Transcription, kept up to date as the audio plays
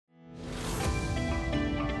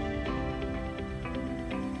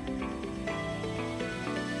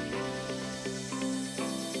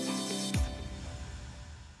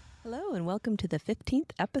welcome to the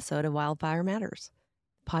 15th episode of Wildfire Matters,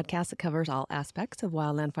 the podcast that covers all aspects of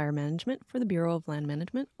wildland fire management for the Bureau of Land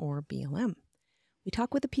Management, or BLM. We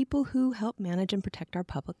talk with the people who help manage and protect our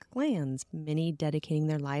public lands, many dedicating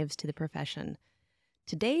their lives to the profession.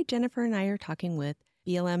 Today, Jennifer and I are talking with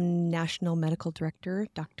BLM National Medical Director,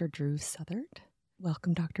 Dr. Drew Southard.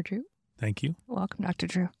 Welcome, Dr. Drew. Thank you. Welcome, Dr.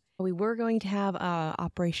 Drew. We were going to have an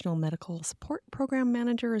operational medical support program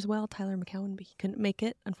manager as well, Tyler McCowan, but he couldn't make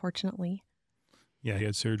it, unfortunately. Yeah, he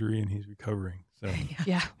had surgery and he's recovering, so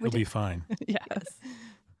Yeah, he'll be fine. Yes.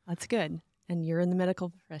 That's good. And you're in the medical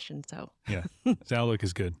profession, so. Yeah, his outlook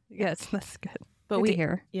is good. Yes, that's good. But Good we to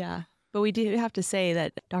hear. Yeah. But we do have to say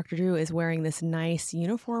that Dr. Drew is wearing this nice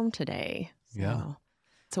uniform today. So. Yeah.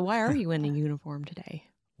 So why are you in a uniform today?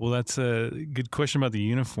 Well, that's a good question about the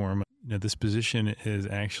uniform. This position is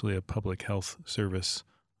actually a public health service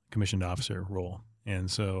commissioned officer role. And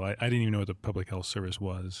so I didn't even know what the public health service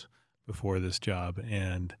was before this job.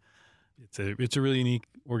 And it's a really unique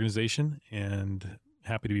organization and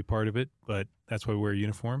happy to be part of it, but that's why we wear a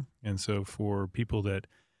uniform. And so for people that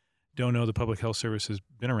don't know, the public health service has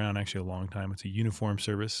been around actually a long time. It's a uniform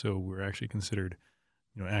service, so we're actually considered,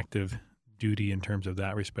 active duty in terms of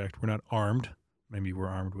that respect. We're not armed. Maybe we're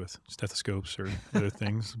armed with stethoscopes or other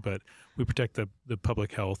things, but we protect the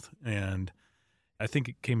public health. And I think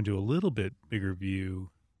it came into a little bit bigger view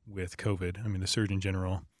with COVID. I mean, the Surgeon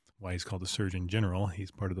General, why he's called the Surgeon General,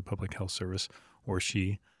 he's part of the public health service, or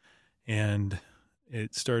she. And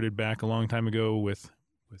it started back a long time ago with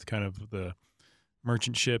kind of the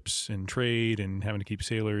merchant ships and trade and having to keep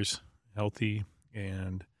sailors healthy.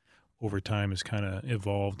 And over time has kind of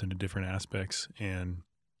evolved into different aspects. And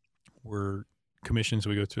we're commissioned, so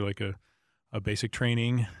we go through like a basic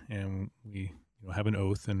training, and we have an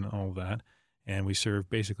oath and all of that. And we serve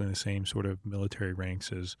basically in the same sort of military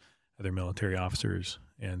ranks as other military officers.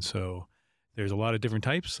 And so there's a lot of different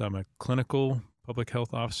types. I'm a clinical public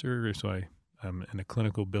health officer, so I'm in a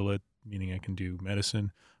clinical billet, meaning I can do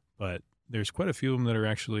medicine. But there's quite a few of them that are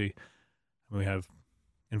actually, we have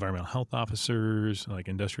environmental health officers, like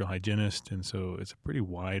industrial hygienists. And so it's a pretty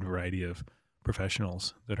wide variety of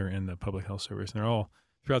professionals that are in the public health service. And they're all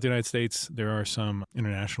throughout the United States. There are some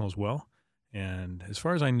international as well. And as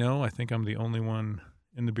far as I know, I think I'm the only one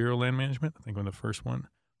in the Bureau of Land Management. I think I'm the first one.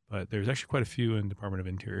 But there's actually quite a few in Department of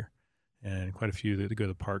Interior and quite a few that go to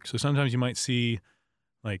the park. So sometimes you might see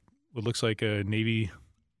like what looks like a Navy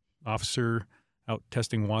officer out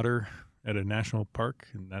testing water at a national park,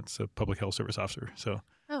 and that's a public health service officer. So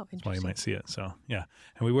that's why you might see it. So, yeah.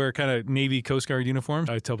 And we wear kind of Navy Coast Guard uniforms.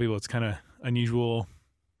 I tell people it's kind of unusual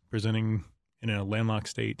presenting in a landlocked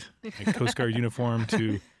state, a Coast Guard uniform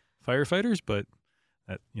to firefighters, but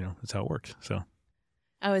that's how it works. So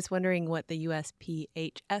I was wondering what the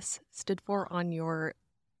USPHS stood for on your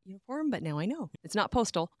uniform, but now I know. It's not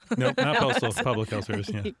postal. No, not postal. It's public health service,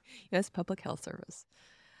 yeah. U.S. Public Health Service.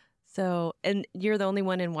 So, and you're the only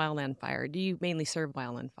one in wildland fire. Do you mainly serve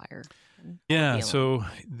wildland fire? Yeah, so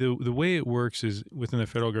the way it works is within the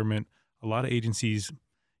federal government, a lot of agencies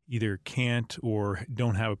either can't or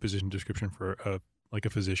don't have a position description for a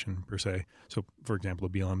physician per se. So, for example,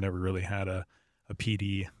 the BLM never really had a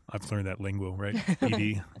PD. I've learned that lingo, right?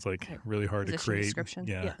 PD. It's like really hard Position to create. Description.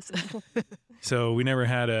 Yeah. Yes. So we never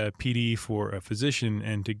had a PD for a physician,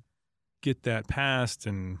 and to get that passed,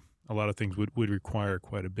 and a lot of things would require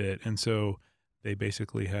quite a bit. And so they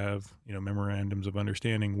basically have, memorandums of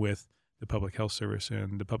understanding with the Public Health Service,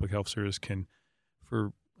 and the Public Health Service can,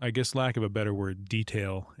 for, I guess, lack of a better word,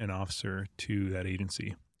 detail an officer to that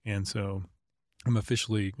agency. And so I'm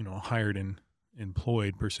officially, hired and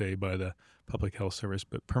employed per se by the Public Health Service,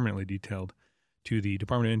 but permanently detailed to the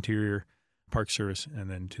Department of Interior, Park Service, and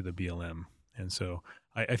then to the BLM. And so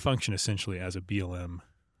I function essentially as a BLM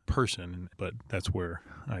person, but that's where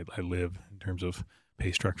I live in terms of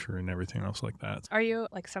pay structure and everything else like that. Are you,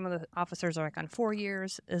 like some of the officers are like on 4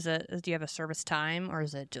 years? Do you have a service time, or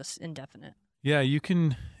is it just indefinite? Yeah,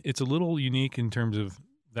 it's a little unique in terms of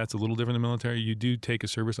that's a little different than the military. You do take a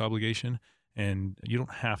service obligation, and you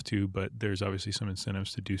don't have to, but there's obviously some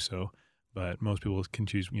incentives to do so. But most people can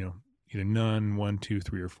choose, either none, 1, 2,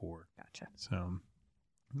 3, or 4. Gotcha. So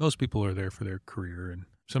most people are there for their career, and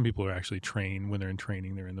some people are actually trained. When they're in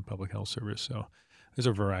training, they're in the public health service. So there's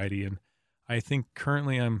a variety. And I think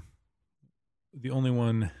currently I'm the only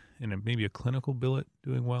one in maybe a clinical billet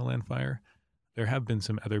doing wildland fire. There have been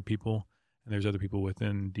some other people, and there's other people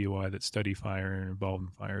within DOI that study fire and are involved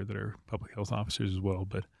in fire that are public health officers as well.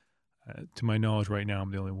 But to my knowledge right now,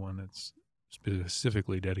 I'm the only one that's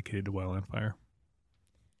specifically dedicated to wildland fire.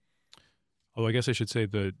 Although I guess I should say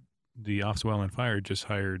the Office of Wildland Fire just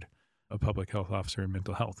hired a public health officer in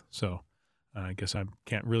mental health. So I guess I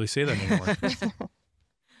can't really say that anymore.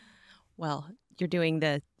 Well, you're doing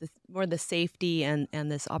the more the safety and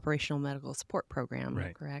this operational medical support program,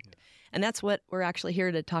 Right. correct? Yeah. And that's what we're actually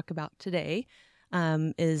here to talk about today,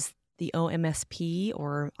 is the OMSP,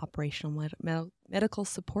 or Operational Medical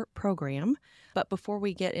Support Program. But before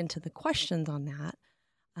we get into the questions on that,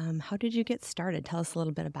 how did you get started? Tell us a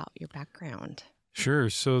little bit about your background. Sure.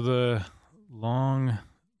 So the long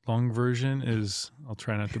version is, I'll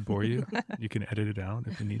try not to bore you. You can edit it out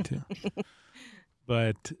if you need to.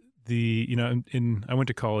 But I went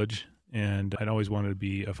to college, and I'd always wanted to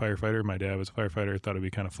be a firefighter. My dad was a firefighter. I thought it'd be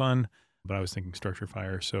kind of fun, but I was thinking structure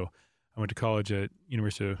fire. So I went to college at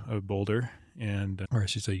University of Boulder, or I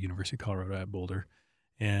should say University of Colorado at Boulder,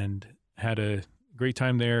 and had a great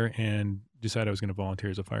time there and decided I was going to volunteer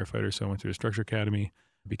as a firefighter. So I went through the structure academy,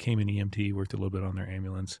 became an EMT, worked a little bit on their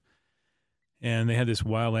ambulance. And they had this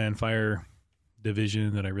wildland fire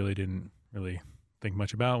division that I really didn't think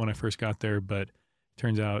much about when I first got there, but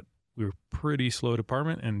turns out we were a pretty slow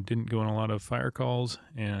department and didn't go on a lot of fire calls.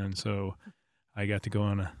 And so I got to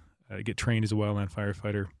go get trained as a wildland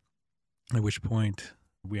firefighter, at which point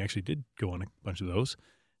we actually did go on a bunch of those.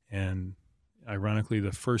 And ironically,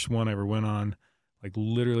 the first one I ever went on, like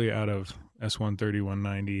literally out of S-130,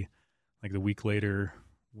 190, like the week later,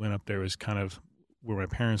 went up there, was kind of where my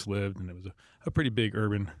parents lived, and it was a pretty big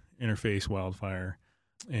urban interface wildfire.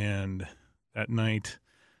 And that night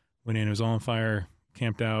went in, it was all on fire,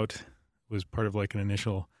 camped out, was part of like an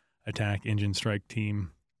initial attack engine strike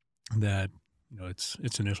team that, it's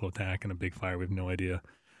initial attack and a big fire. We have no idea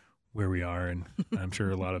where we are. And I'm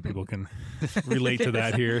sure a lot of people can relate to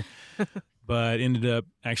that here, but ended up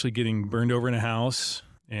actually getting burned over in a house.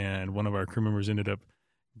 And one of our crew members ended up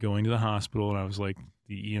going to the hospital. And I was like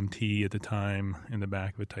the EMT at the time in the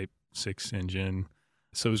back of a Type 6 engine.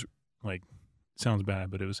 So it was like, sounds bad,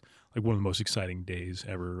 but it was like one of the most exciting days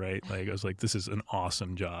ever, right? Like I was like, this is an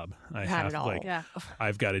awesome job. I've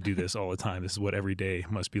got to do this all the time. This is what every day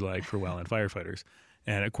must be like for wildland firefighters.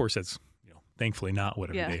 And of course that's, thankfully not what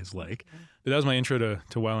every day is like. But that was my intro to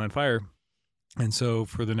wildland fire. And so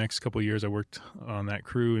for the next couple of years, I worked on that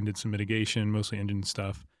crew and did some mitigation, mostly engine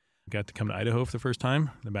stuff. Got to come to Idaho for the first time,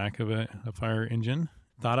 in the back of a fire engine.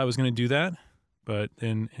 Thought I was going to do that, but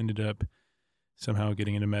then ended up somehow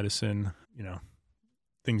getting into medicine.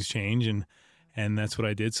 Things change, and that's what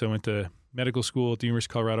I did. So I went to medical school at the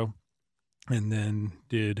University of Colorado, and then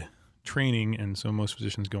did training. And so most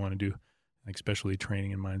physicians go on to do like specialty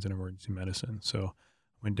training in mines and emergency medicine. So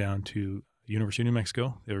went down to University of New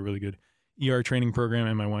Mexico. They have a really good ER training program,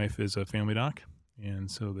 and my wife is a family doc, and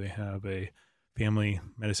so they have a family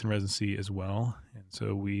medicine residency as well. And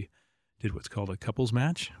so we did what's called a couples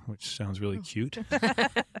match, which sounds really cute,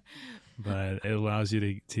 but it allows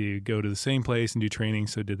you to go to the same place and do training.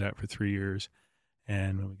 So did that for 3 years.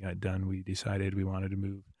 And when we got done, we decided we wanted to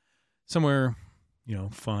move somewhere,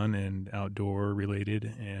 fun and outdoor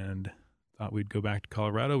related, and thought we'd go back to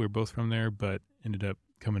Colorado. We were both from there, but ended up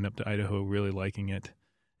coming up to Idaho, really liking it,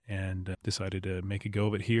 and decided to make a go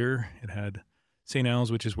of it here. It had St.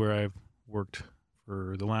 Al's, which is where I've worked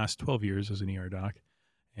for the last 12 years as an ER doc.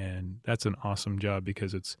 And that's an awesome job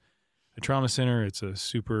because it's a trauma center. It's a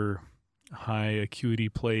super high acuity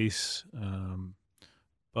place,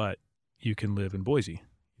 but you can live in Boise.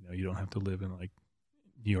 You don't have to live in like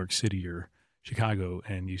New York City or Chicago,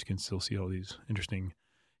 and you can still see all these interesting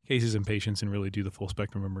cases and patients and really do the full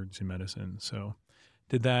spectrum of emergency medicine. So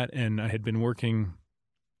did that, and I had been working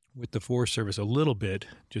with the Forest Service a little bit,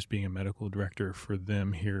 just being a medical director for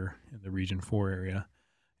them here in the Region 4 area,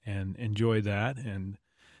 and enjoyed that. And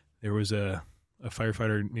there was a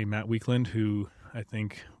firefighter named Matt Weekland, who I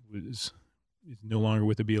think is no longer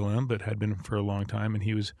with the BLM, but had been for a long time, and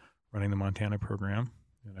he was running the Montana program,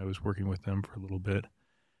 and I was working with them for a little bit.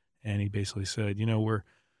 And he basically said, we're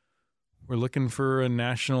looking for a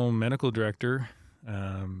national medical director,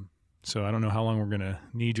 so I don't know how long we're going to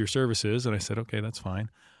need your services. And I said, okay, that's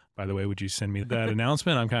fine. By the way, would you send me that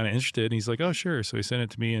announcement? I'm kind of interested. And he's like, oh, sure. So he sent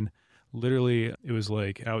it to me, and literally it was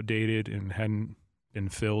like outdated and hadn't been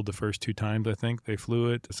filled the first 2 times, I think. They flew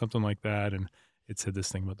it, something like that. And it said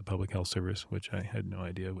this thing about the Public Health Service, which I had no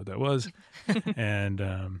idea what that was.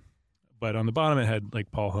 And but on the bottom, it had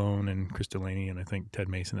like Paul Hone and Chris Delaney and I think Ted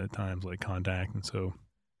Mason at times, like contact. And so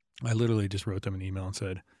I literally just wrote them an email and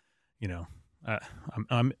said,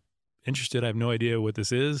 I'm interested. I have no idea what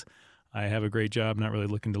this is. I have a great job, not really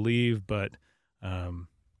looking to leave, but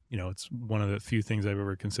it's one of the few things I've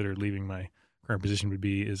ever considered leaving my current position would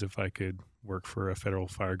be is if I could work for a federal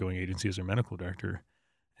fire-going agency as their medical director.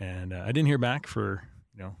 And I didn't hear back for,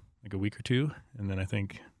 like a week or two. And then I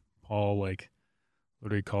think Paul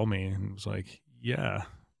literally called me and was like, yeah,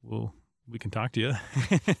 well, we can talk to you.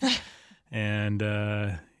 And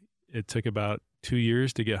it took about 2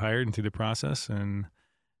 years to get hired and through the process, and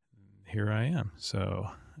here I am. So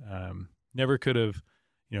never could have,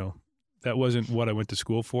 that wasn't what I went to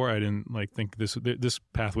school for. I didn't think this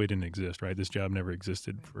pathway didn't exist, right? This job never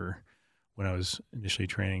existed for when I was initially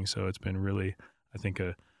training. So it's been really, I think,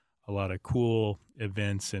 a lot of cool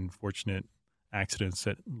events and fortunate accidents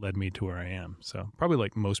that led me to where I am. So probably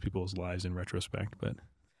like most people's lives in retrospect, but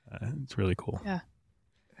it's really cool. Yeah.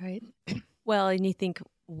 Right. Well, and you think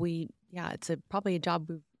it's probably a job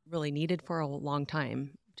we really needed for a long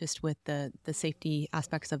time, just with the safety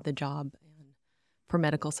aspects of the job and for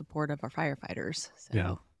medical support of our firefighters. So,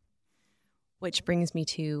 Yeah. Which brings me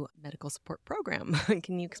to medical support program.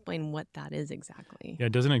 Can you explain what that is exactly? Yeah,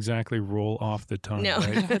 it doesn't exactly roll off the tongue, No,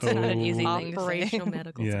 right? It's not an easy thing to say. Operational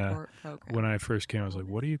medical Yeah. support program. When I first came, I was like,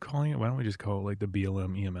 what are you calling it? Why don't we just call it like the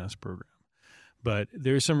BLM EMS program? But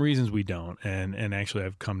there's some reasons we don't. And actually,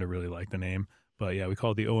 I've come to really like the name. But yeah, we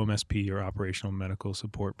call it the OMSP, or Operational Medical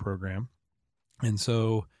Support Program. And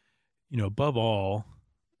so, above all,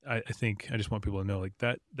 I think I just want people to know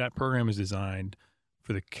that program is designed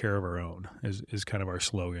for the care of our own is kind of our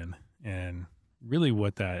slogan. And really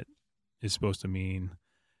what that is supposed to mean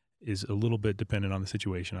is a little bit dependent on the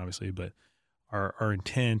situation, obviously, but our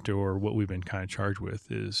intent, or what we've been kind of charged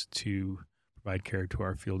with, is to provide care to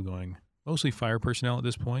our field going, mostly fire personnel at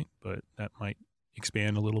this point, but that might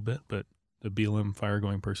expand a little bit, but the BLM fire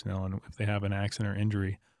going personnel. And if they have an accident or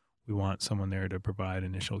injury, we want someone there to provide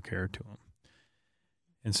initial care to them.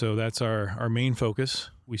 And so that's our main focus.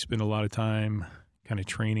 We spend a lot of time kind of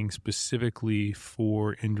training specifically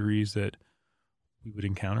for injuries that we would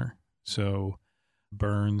encounter. So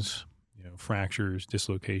burns, fractures,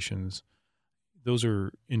 dislocations, those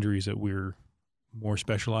are injuries that we're more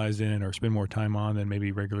specialized in or spend more time on than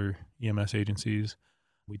maybe regular EMS agencies.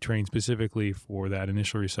 We train specifically for that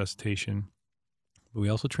initial resuscitation, but we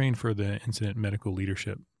also train for the incident medical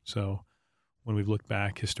leadership. So when we've looked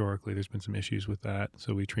back historically, there's been some issues with that.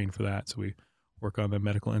 So we train for that. So we work on the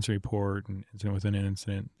medical incident report and incident within an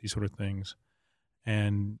incident, these sort of things.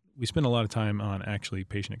 And we spend a lot of time on actually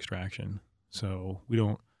patient extraction. So we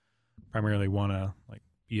don't primarily want to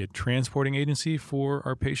be a transporting agency for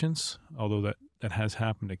our patients, although that has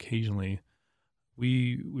happened occasionally.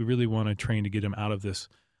 We really want to train to get them out of this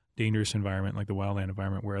dangerous environment, like the wildland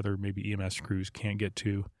environment, where other maybe EMS crews can't get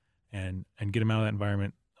to, and get them out of that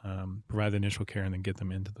environment, provide the initial care, and then get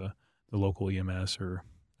them into the local EMS or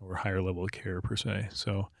higher level of care per se.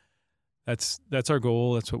 So that's our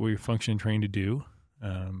goal. That's what we function and train to do.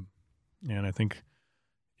 And I think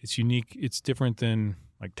it's unique. It's different than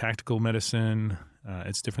tactical medicine.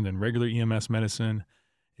 It's different than regular EMS medicine.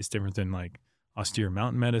 It's different than austere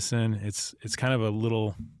mountain medicine. It's kind of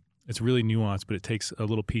it's really nuanced, but it takes a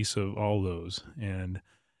little piece of all those. And,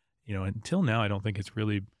 until now, I don't think it's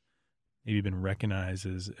really maybe been recognized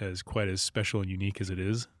as quite as special and unique as it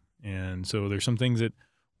is. And so there's some things that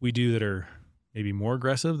we do that are maybe more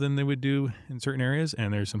aggressive than they would do in certain areas.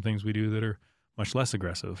 And there's some things we do that are much less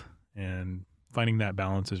aggressive. And finding that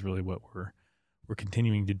balance is really what we're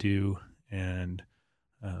continuing to do, and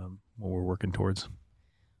what we're working towards.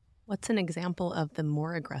 What's an example of the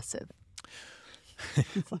more aggressive?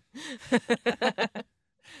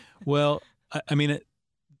 Well, I mean,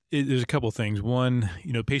 there's a couple of things. One,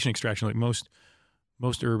 patient extraction,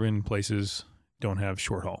 most urban places don't have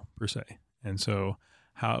short haul per se. And so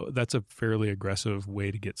that's a fairly aggressive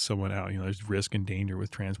way to get someone out. There's risk and danger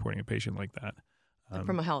with transporting a patient like that.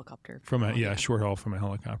 From a helicopter. Short haul from a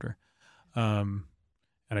helicopter. And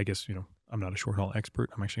I guess, I'm not a short haul expert.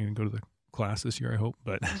 I'm actually going to go to the class this year, I hope.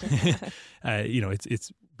 But,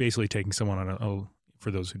 it's basically taking someone on for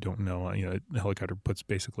those who don't know, the helicopter puts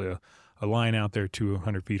basically a line out there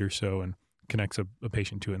 200 feet or so and connects a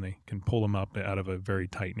patient to it, and they can pull them up out of a very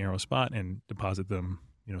tight, narrow spot and deposit them,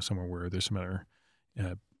 somewhere where there's some other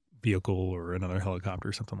vehicle or another helicopter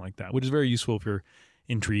or something like that, which is very useful if you're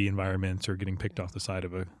in tree environments or getting picked off the side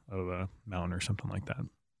of a mountain or something like that.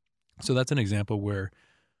 So that's an example where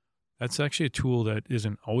that's actually a tool that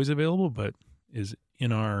isn't always available, but is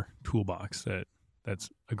in our toolbox that's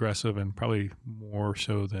aggressive and probably more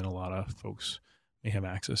so than a lot of folks may have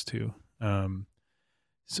access to.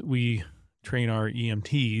 So we train our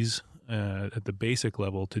EMTs at the basic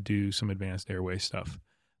level to do some advanced airway stuff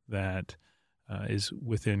that is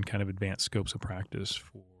within kind of advanced scopes of practice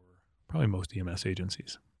for probably most EMS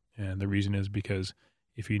agencies. And the reason is because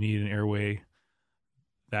if you need an airway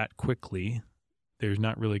that quickly, there's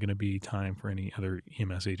not really going to be time for any other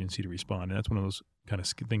EMS agency to respond. And that's one of those kind of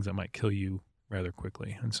things that might kill you rather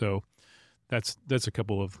quickly. And so that's a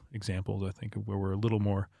couple of examples, I think, of where we're a little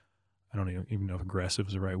more, I don't even know if aggressive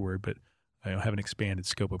is the right word, but I have an expanded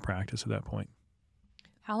scope of practice at that point.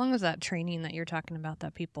 How long is that training that you're talking about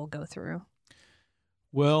that people go through?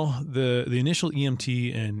 Well, the initial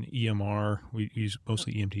EMT and EMR, we use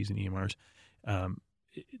mostly EMTs and EMRs.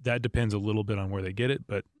 That depends a little bit on where they get it,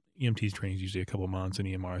 but EMT's training is usually a couple of months, and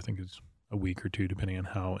EMR I think is a week or two, depending on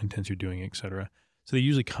how intense you're doing, et cetera. So they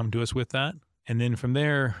usually come to us with that. And then from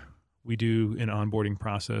there, we do an onboarding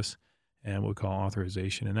process and what we call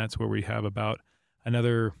authorization. And that's where we have about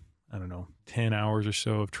another, 10 hours or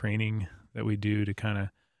so of training that we do to kind of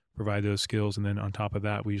provide those skills. And then on top of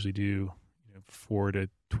that, we usually do 4 to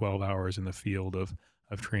 12 hours in the field of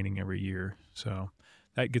training every year. So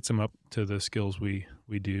that gets them up to the skills we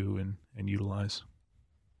do and utilize.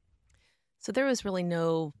 So there was really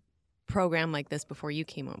no program like this before you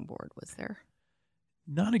came on board, was there?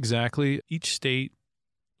 Not exactly. Each state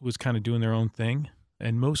was kind of doing their own thing,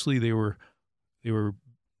 and mostly they were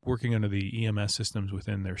working under the EMS systems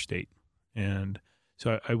within their state. And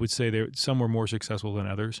so I would say some were more successful than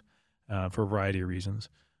others for a variety of reasons,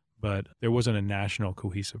 but there wasn't a national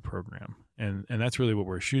cohesive program. And that's really what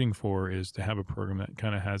we're shooting for, is to have a program that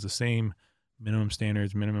kind of has the same minimum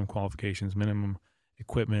standards, minimum qualifications, minimum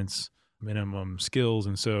equipments, minimum skills.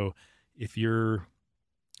 And so if you're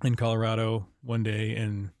in Colorado one day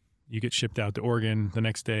and you get shipped out to Oregon the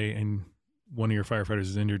next day and one of your firefighters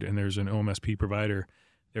is injured and there's an OMSP provider,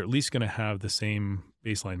 they're at least going to have the same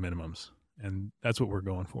baseline minimums. And that's what we're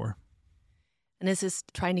going for. And is this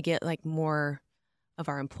trying to get like more of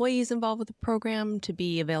our employees involved with the program to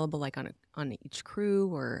be available like on each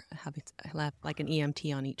crew, or have like an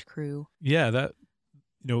EMT on each crew? Yeah, that,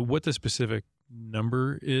 what the specific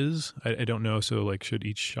number is, I don't know. So like, should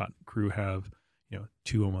each shot crew have,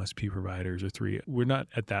 2 OMSP providers or 3? We're not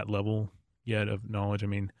at that level yet of knowledge. I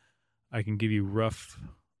mean, I can give you a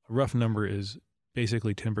rough number is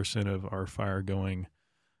basically 10% of our fire going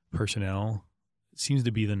personnel seems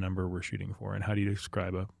to be the number we're shooting for. And how do you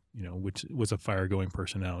describe which was a fire going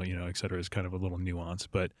personnel, et cetera, is kind of a little nuanced.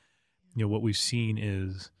 But, what we've seen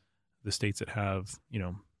is the states that have,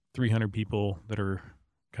 300 people that are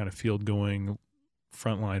kind of field going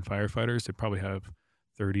frontline firefighters, they probably have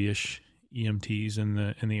 30-ish EMTs in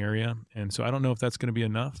the area. And so I don't know if that's going to be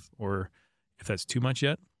enough or if that's too much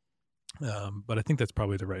yet. But I think that's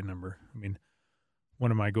probably the right number. I mean,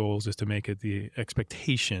 one of my goals is to make it the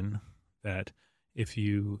expectation that if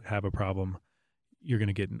you have a problem, you're going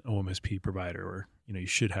to get an OMSP provider, or, you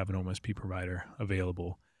should have an OMSP provider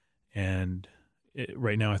available. And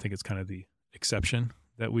right now, I think it's kind of the exception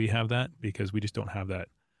that we have that, because we just don't have the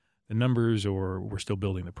numbers, or we're still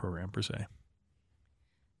building the program per se.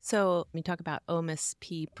 So when you talk about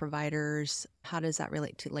OMSP providers, how does that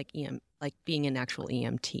relate to like being an actual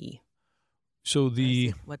EMT? So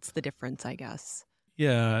what's the difference, I guess?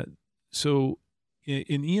 Yeah. So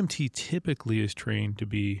an EMT typically is trained to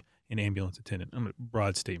be an ambulance attendant. I'm a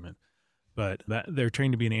broad statement, but they're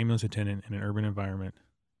trained to be an ambulance attendant in an urban environment,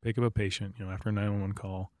 pick up a patient, after a 911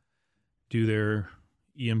 call, do their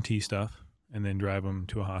EMT stuff, and then drive them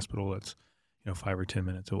to a hospital that's, 5 or 10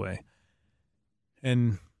 minutes away.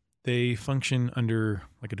 And they function under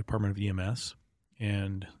like a department of EMS,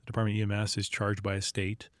 and the department of EMS is charged by a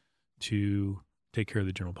state to take care of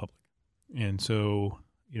the general public. And so,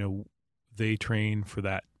 they train for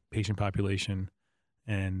that patient population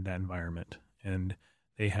and that environment, and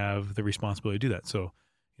they have the responsibility to do that. So,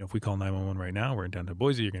 if we call 911 right now, we're in downtown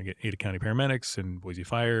Boise, you're going to get Ada County paramedics and Boise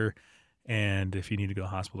Fire. And if you need to go to the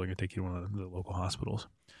hospital, they're going to take you to one of the local hospitals.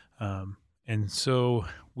 And so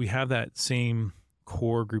we have that same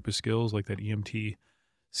core group of skills, like that EMT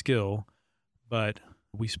skill, but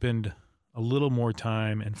we spend a little more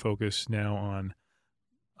time and focus now on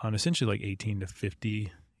essentially like 18 to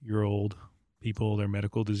 50-year-old people, their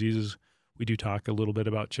medical diseases. We do talk a little bit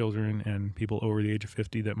about children and people over the age of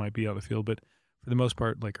 50 that might be out in the field, but for the most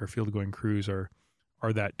part, like our field going crews are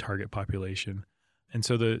that target population. And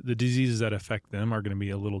so the diseases that affect them are going to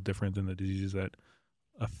be a little different than the diseases that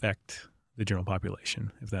affect the general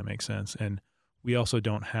population, if that makes sense. And we also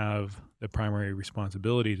don't have the primary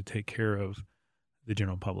responsibility to take care of the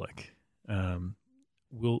general public.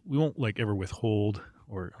 We won't like ever withhold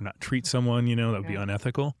or not treat someone, that would be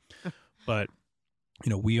unethical. But,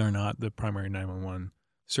 we are not the primary 911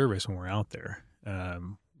 service when we're out there.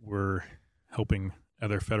 We're helping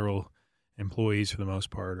other federal employees for the most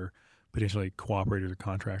part, or potentially cooperators or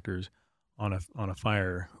contractors on a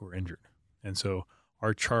fire who are injured. And so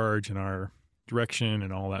our charge and our direction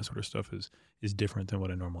and all that sort of stuff is different than what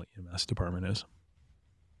a normal EMS department is.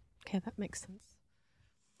 Okay, that makes sense.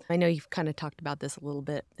 I know you've kind of talked about this a little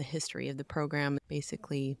bit, the history of the program,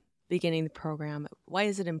 basically beginning the program. Why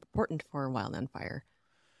is it important for wildland fire?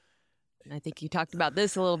 And I think you talked about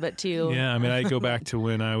this a little bit too. Yeah, I mean, I go back to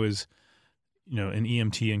when I was, an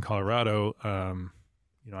EMT in Colorado. I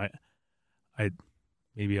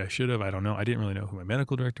maybe I should have. I don't know. I didn't really know who my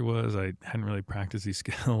medical director was. I hadn't really practiced these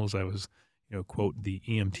skills. I was, quote, the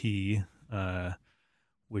EMT,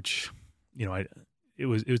 which,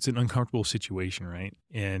 it's an uncomfortable situation, right?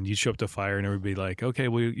 And you show up to fire and everybody like, okay,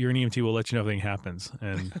 well, you're an EMT. We'll let you know if anything happens.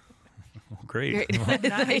 And great. Well,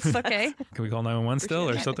 Nice. Okay. can we call 911 still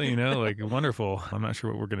or something? Like wonderful. I'm not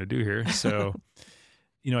sure what we're going to do here. So,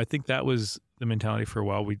 I think that was the mentality for a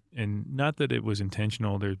while. And not that it was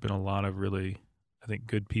intentional. There's been a lot of really, I think,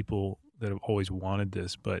 good people that have always wanted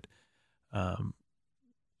this, but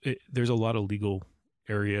there's a lot of legal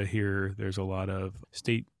area here. There's a lot of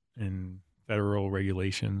state and federal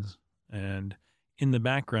regulations. And in the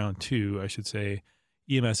background too, I should say,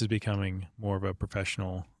 EMS is becoming more of a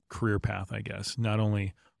professional career path, I guess, not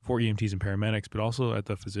only for EMTs and paramedics, but also at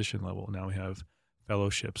the physician level. Now we have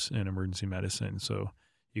fellowships in emergency medicine. So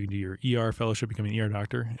you can do your ER fellowship, become an ER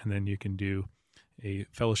doctor, and then you can do a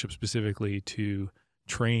fellowship specifically to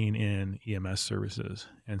train in EMS services.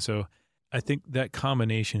 And so I think that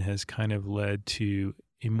combination has kind of led to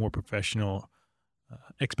a more professional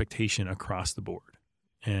expectation across the board.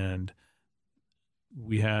 And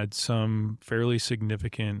we had some fairly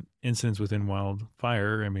significant incidents within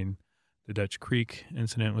wildfire. I mean, the Dutch Creek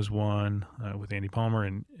incident was one with Andy Palmer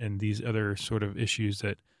and these other sort of issues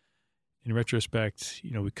that in retrospect,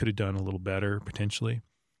 we could have done a little better potentially.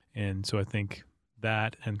 And so I think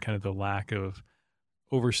that and kind of the lack of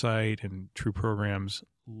oversight and true programs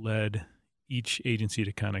led each agency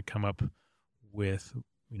to kind of come up with,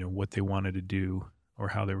 what they wanted to do or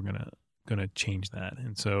how they were going to change that.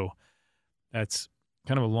 And so that's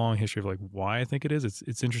kind of a long history of like why I think it is.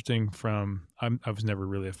 It's interesting I was never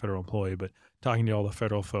really a federal employee, but talking to all the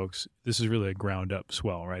federal folks, this is really a ground up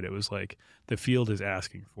swell, right? It was like the field is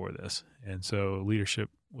asking for this. And so leadership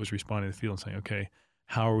was responding to the field and saying, okay,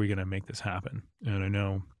 how are we going to make this happen? And I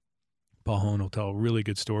know Paul Hone will tell a really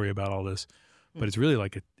good story about all this, but it's really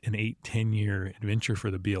like an 8-10 year adventure for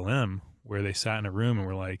the BLM where they sat in a room and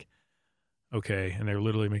were like, okay. And they were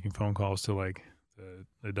literally making phone calls to like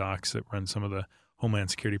the docs that run some of the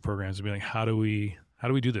Homeland Security programs and be like, how do we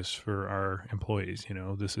do this for our employees?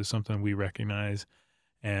 This is something we recognize.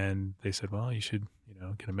 And they said, well, you should,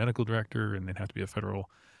 get a medical director and they'd have to be a federal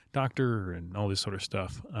doctor and all this sort of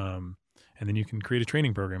stuff. And then you can create a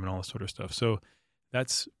training program and all this sort of stuff. So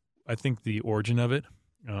that's, I think, the origin of it.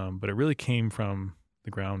 But it really came from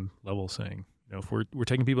the ground level saying, if we're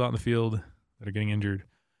taking people out in the field that are getting injured,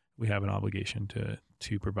 we have an obligation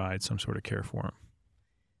to provide some sort of care for them.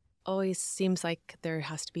 Always seems like there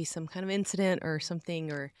has to be some kind of incident or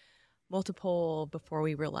something or multiple before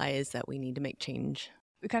we realize that we need to make change.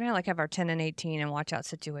 We kind of like have our 10 and 18 and watch out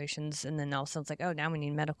situations. And then all of a sudden it's like, oh, now we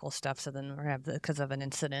need medical stuff. So then we have because of an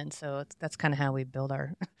incident. So that's kind of how we build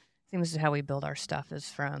seems how we build our stuff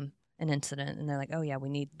is from an incident. And they're like, oh yeah, we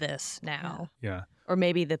need this now. Yeah. Or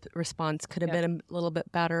maybe the response could have been a little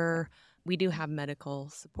bit better. We do have medical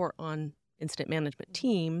support on incident management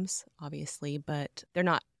teams, obviously, but they're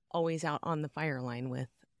not always out on the fire line with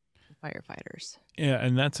firefighters. Yeah,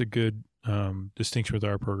 and that's a good distinction with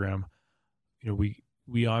our program.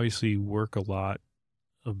 We obviously work a lot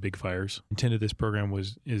of big fires. Intent of this program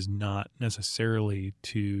is not necessarily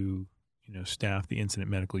to staff the incident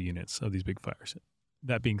medical units of these big fires.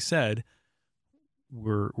 That being said,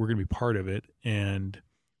 we're going to be part of it, and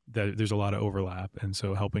that there's a lot of overlap, and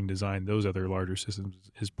so helping design those other larger systems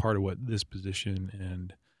is part of what this position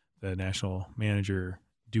and the national manager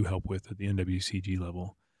do help with at the NWCG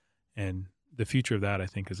level. And the future of that, I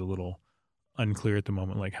think, is a little unclear at the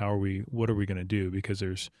moment. Like, what are we going to do? Because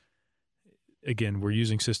we're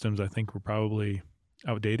using systems, I think we're probably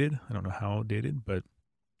outdated. I don't know how outdated, but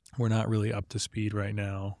we're not really up to speed right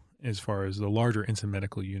now as far as the larger incident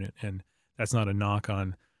medical unit. And that's not a knock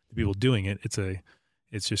on the people doing it.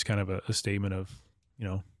 It's just kind of a statement of,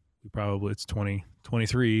 it's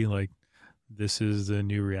 2023. Like, this is the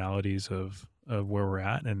new realities of where we're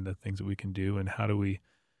at and the things that we can do, and how do we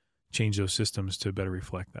change those systems to better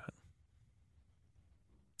reflect that.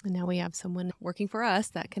 And now we have someone working for us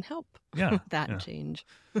that can help with that change.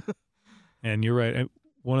 And you're right.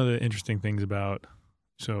 One of the interesting things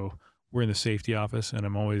so we're in the safety office, and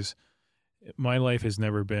my life has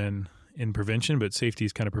never been in prevention, but safety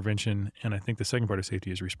is kind of prevention. And I think the second part of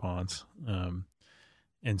safety is response.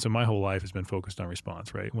 And so my whole life has been focused on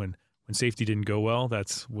response, right? When safety didn't go well,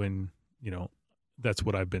 that's when, that's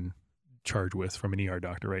what I've been charged with from an ER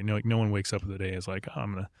doctor, right? No one wakes up the day as like, oh,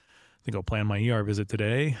 I think I'll plan my ER visit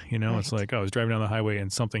today. Right. It's like, oh, I was driving down the highway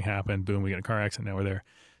and something happened. Boom, we got a car accident. Now we're there.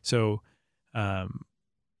 So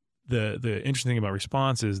the interesting thing about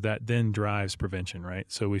response is that then drives prevention, right?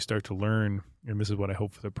 So we start to learn, and this is what I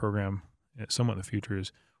hope for the program somewhat in the future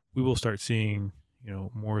is we will start seeing,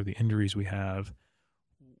 more of the injuries we have,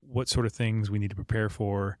 what sort of things we need to prepare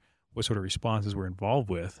for, what sort of responses we're involved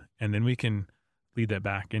with. And then we can lead that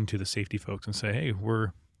back into the safety folks and say, hey,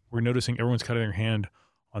 we're noticing everyone's cutting their hand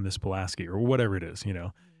on this Pulaski or whatever it is,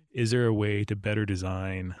 is there a way to better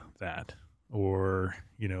design that? Or,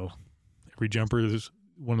 every jumper is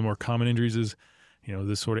one of the more common injuries is,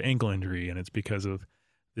 this sort of ankle injury, and it's because of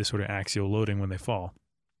this sort of axial loading when they fall.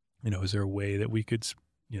 Is there a way that we could,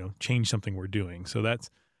 change something we're doing? So that's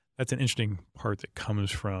an interesting part that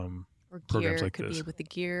comes from or gear, programs like could this. Be with the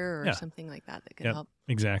gear or something like that could help.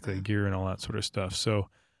 Exactly, gear and all that sort of stuff. So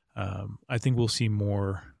I think we'll see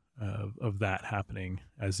more of that happening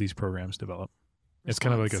as these programs develop. It's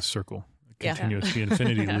kind of like a circle, a continuous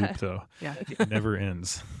infinity loop, though. Yeah. It never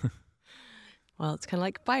ends. Well, it's kind of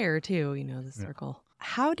like fire, too, the circle.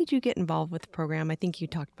 How did you get involved with the program? I think you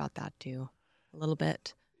talked about that, too, a little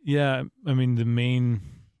bit. Yeah. I mean,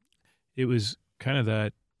 it was kind of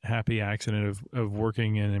that happy accident of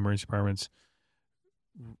working in emergency departments.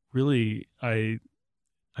 Really, I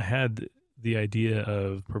had the idea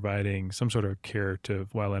of providing some sort of care to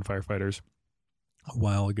wildland firefighters a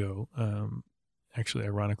while ago. Actually,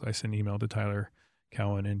 ironically, I sent an email to Tyler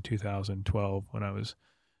Cowan in 2012 when I was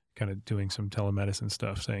kind of doing some telemedicine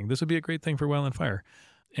stuff saying this would be a great thing for wildland fire.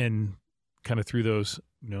 And kind of through those,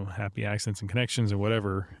 happy accidents and connections and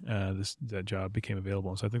whatever, that job became available.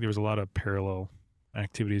 And so I think there was a lot of parallel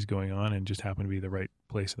activities going on and just happened to be the right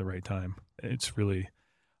place at the right time. It's really,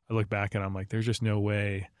 I look back and I'm like, there's just no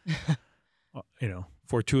way,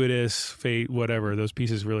 fortuitous, fate, whatever, those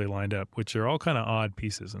pieces really lined up, which are all kind of odd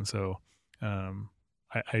pieces. And so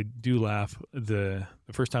I do laugh. The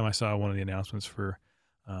first time I saw one of the announcements for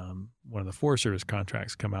one of the Forest Service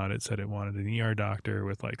contracts come out, it said it wanted an ER doctor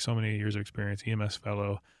with like so many years of experience, EMS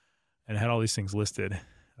fellow, and it had all these things listed.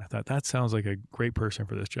 I thought that sounds like a great person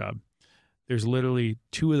for this job. There's literally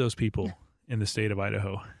 2 of those people in the state of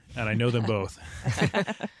Idaho, and I know them both,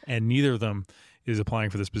 and neither of them is applying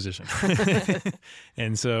for this position.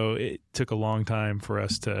 And so it took a long time for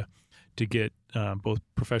us to get both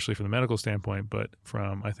professionally from the medical standpoint, but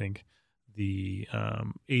from, I think, the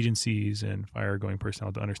agencies and fire-going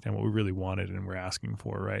personnel to understand what we really wanted and we're asking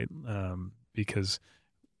for, right? Because,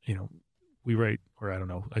 we write, or I don't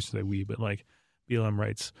know, I should say we, but like BLM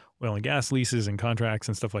writes oil and gas leases and contracts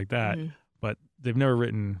and stuff like that, but they've never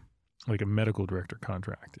written like a medical director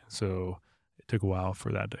contract. So it took a while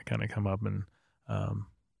for that to kind of come up. And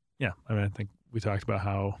I think we talked about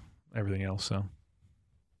how everything else, so.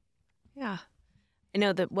 Yeah. I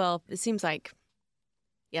know that, it seems like,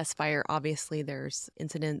 yes, fire, obviously there's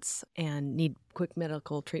incidents and need quick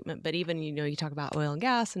medical treatment, but even, you talk about oil and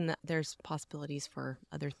gas and there's possibilities for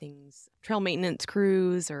other things, trail maintenance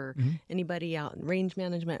crews or anybody out in range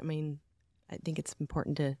management. I mean, I think it's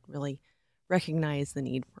important to really recognize the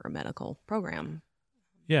need for a medical program.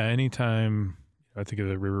 Yeah, anytime I think of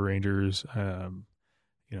the River Rangers,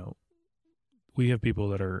 we have people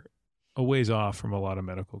that are a ways off from a lot of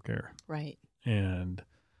medical care. Right. And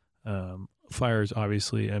fire is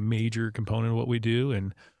obviously a major component of what we do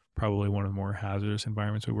and probably one of the more hazardous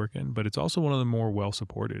environments we work in, but it's also one of the more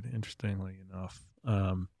well-supported, interestingly enough.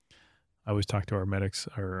 I always talk to our medics,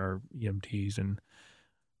 our EMTs and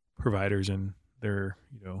providers, and they're,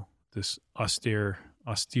 this austere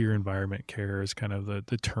environment care is kind of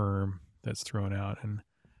the term that's thrown out. And,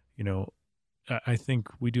 I think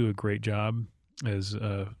we do a great job as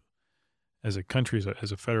a country,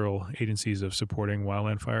 as a federal agencies of supporting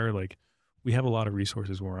wildland fire. Like, we have a lot of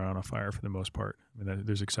resources when we're on a fire for the most part. I mean,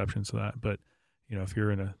 there's exceptions to that. But, if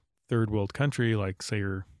you're in a third world country, like say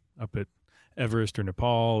you're up at Everest or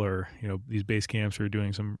Nepal or, these base camps are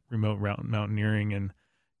doing some remote mountaineering and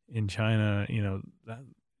in China,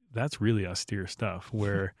 that's really austere stuff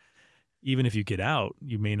where even if you get out,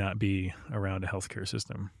 you may not be around a healthcare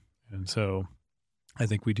system. And so I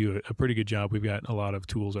think we do a pretty good job. We've got a lot of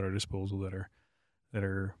tools at our disposal that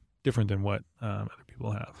are different than what other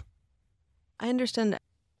people have. I understand a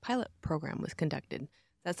pilot program was conducted. Is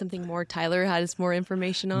that something more Tyler has more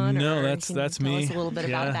information on? No, that's me. Tell us a little bit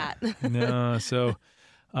about that. No, so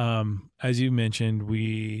as you mentioned,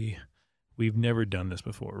 we've never done this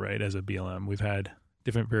before, right? As a BLM, we've had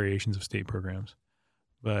different variations of state programs,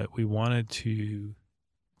 but we wanted to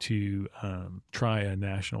try a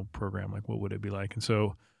national program. Like, what would it be like? And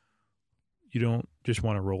so you don't just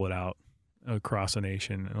want to roll it out across a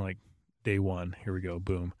nation and like day one, here we go,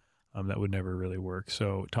 boom. That would never really work.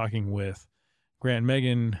 So talking with Grant and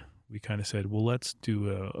Megan, we kind of said, well, let's do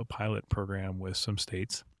a pilot program with some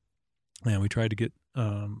states. And we tried to get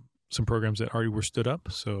some programs that already were stood up.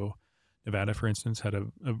 So Nevada, for instance,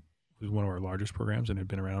 was one of our largest programs and had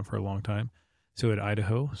been around for a long time. So at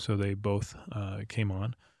Idaho, so they both came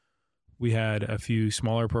on. We had a few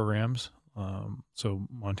smaller programs. So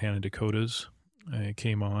Montana, Dakotas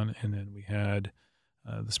came on, and then we had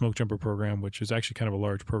the smoke jumper program, which is actually kind of a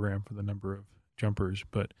large program for the number of jumpers,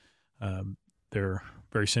 but they're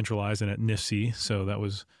very centralized and at NIFC, so that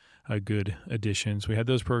was a good addition. So we had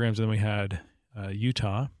those programs, and then we had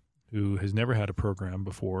Utah, who has never had a program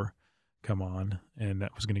before, come on, and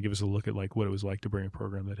that was going to give us a look at like what it was like to bring a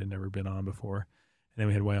program that had never been on before. And then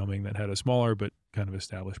we had Wyoming that had a smaller but kind of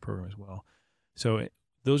established program as well. So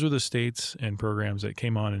those were the states and programs that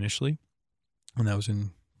came on initially, and that was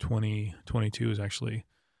in 2022 is actually,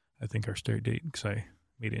 I think, our start date, because I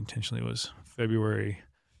made it intentionally, was February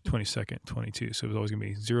 22nd, 22. So it was always going to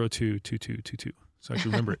be 022222. So I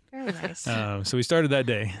can remember it. Very nice. So we started that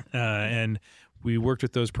day, and we worked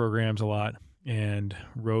with those programs a lot and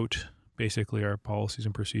wrote basically our policies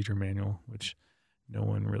and procedure manual, which no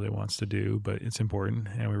one really wants to do, but it's important.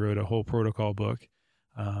 And we wrote a whole protocol book.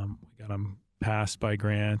 We got them passed by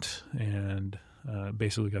Grant, and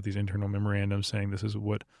basically got these internal memorandums saying this is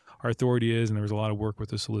what our authority is. And there was a lot of work with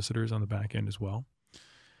the solicitors on the back end as well.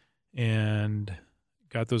 And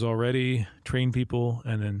got those all ready, trained people,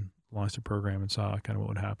 and then launched a program and saw kind of what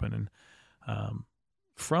would happen. And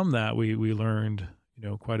from that, we learned,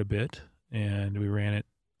 quite a bit, and we ran it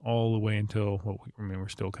all the way until, we're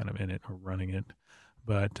still kind of in it or running it,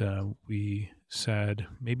 but we said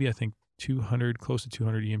maybe, I think, close to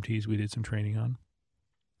 200 EMTs we did some training on.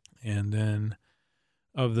 And then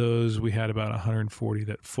of those, we had about 140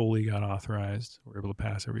 that fully got authorized, were able to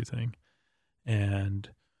pass everything. And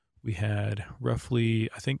we had roughly,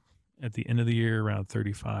 I think, at the end of the year, around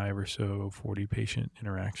 35 or so 40 patient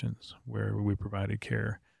interactions where we provided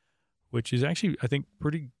care, which is actually, I think,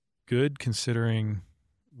 pretty good considering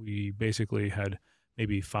we basically had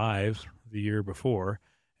maybe 5 the year before.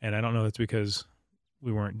 And I don't know if it's because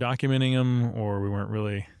we weren't documenting them or we weren't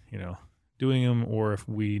really, doing them, or if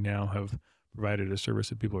we now have provided a service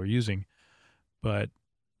that people are using. But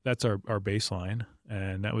that's our baseline.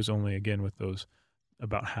 And that was only, again, with those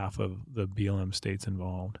about half of the BLM states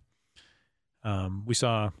involved. We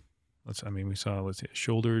saw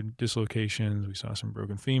shoulder dislocations. We saw some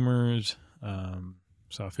broken femurs,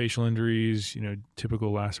 saw facial injuries,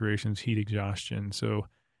 typical lacerations, heat exhaustion. So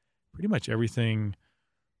pretty much everything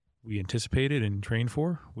we anticipated and trained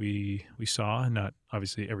for, we saw. Not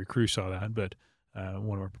obviously every crew saw that, but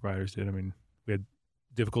one of our providers did. I mean, we had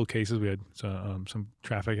difficult cases. We had some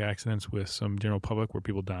traffic accidents with some general public where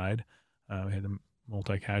people died. We had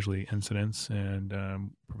multi-casualty incidents,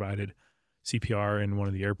 and provided CPR in one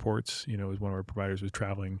of the airports, as one of our providers was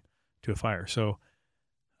traveling to a fire. So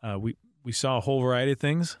we saw a whole variety of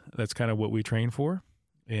things. That's kind of what we trained for.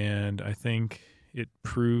 And I think it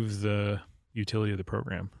proved the utility of the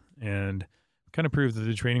program, and kind of proved that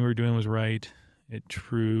the training we were doing was right. It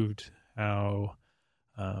proved how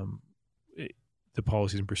the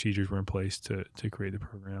policies and procedures were in place to create the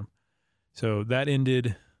program. So that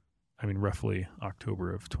ended, roughly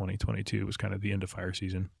October of 2022 was kind of the end of fire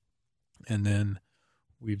season. And then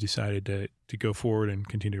we've decided to go forward and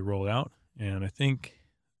continue to roll it out. And I think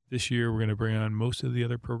this year we're going to bring on most of the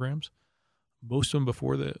other programs, most of them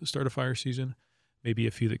before the start of fire season, maybe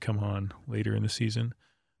a few that come on later in the season.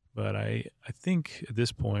 But I think at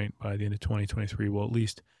this point, by the end of 2023, we'll at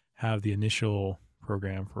least have the initial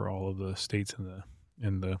program for all of the states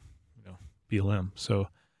in the BLM. So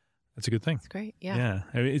that's a good thing. That's great. Yeah.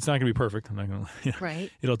 Yeah. It's not going to be perfect. I'm not going to.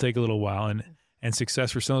 Right. It'll take a little while, and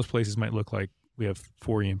success for some of those places might look like we have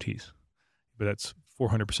 4 EMTs, but that's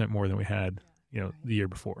 400% more than we had, the year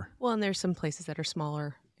before. Well, and there's some places that are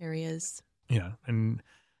smaller areas. Yeah. And,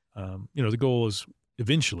 the goal is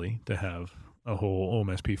eventually to have a whole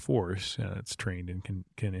OMSP force that's trained and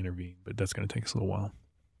can intervene, but that's going to take us a little while.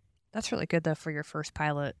 That's really good, though, for your first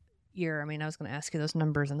pilot year. I was going to ask you those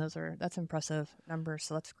numbers, and that's impressive numbers.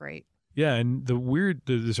 So that's great. Yeah. And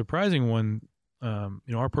the surprising one,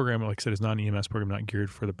 our program, like I said, is not an EMS program, not geared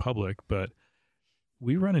for the public, but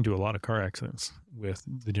we run into a lot of car accidents with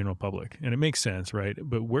the general public, and it makes sense, right?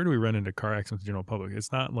 But where do we run into car accidents with the general public?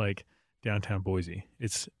 It's not like downtown Boise.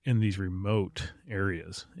 It's in these remote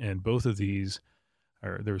areas. And both of these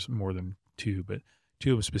there's more than 2, but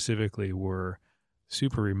 2 of them specifically were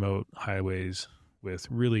super remote highways with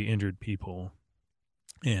really injured people.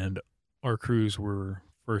 And our crews were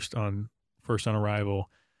first on first on arrival,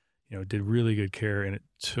 did really good care, and it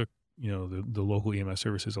took, the local EMS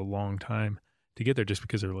services a long time to get there just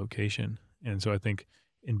because of their location. And so I think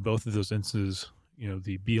in both of those instances,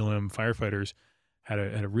 the BLM firefighters had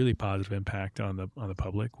a really positive impact on the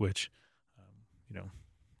public, which,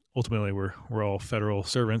 ultimately we're all federal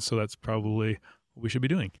servants, so that's probably what we should be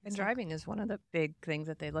doing. And driving is one of the big things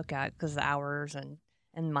that they look at because the hours and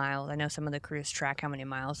miles. I know some of the crews track how many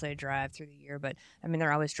miles they drive through the year, but I mean,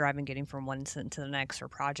 they're always driving, getting from one incident to the next for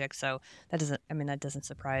projects. So that doesn't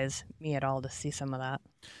surprise me at all to see some of that.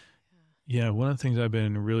 Yeah. One of the things I've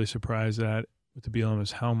been really surprised at with the BLM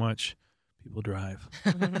is how much people drive.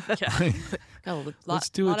 Let's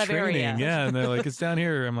do a training. Yeah. And they're like, it's down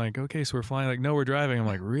here. I'm like, okay, so we're flying. Like, no, we're driving. I'm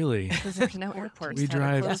like, really? Because there's no airports. We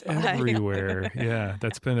drive everywhere. Yeah.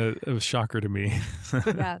 That's been a shocker to me.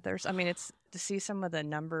 Yeah. It's to see some of the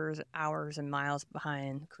numbers, hours and miles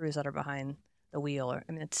behind crews that are behind the wheel.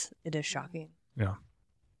 It is shocking. Yeah.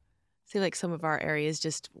 See, like some of our areas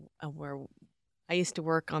just where I used to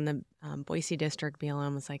work on the Boise district,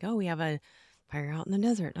 BLM was like, oh, we have a fire out in the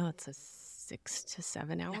desert. Oh, it's a 6 to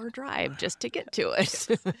 7 hour drive just to get to it.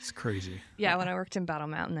 It's crazy. Yeah, when I worked in Battle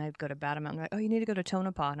Mountain, I'd go to Battle Mountain. Like, oh, you need to go to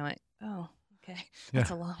Tonopah. And I'm like, oh, okay. That's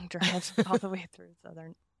a long drive all the way through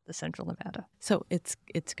the central Nevada. So it's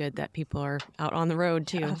good that people are out on the road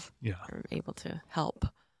too. Yeah. Are able to help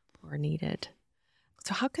or needed.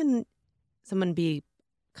 So how can someone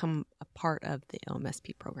become a part of the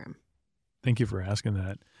OMSP program? Thank you for asking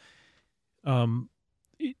that.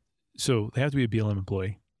 So they have to be a BLM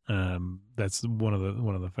employee. That's one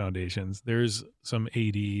of the foundations. There's some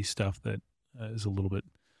AD stuff that is a little bit,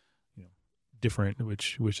 different,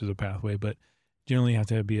 which is a pathway, but generally you have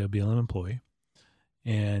to be a BLM employee.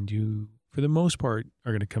 And you, for the most part,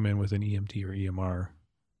 are going to come in with an EMT or EMR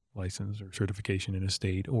license or certification in a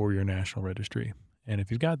state or your national registry. And if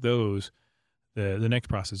you've got those, the next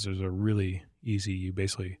processes are really easy. You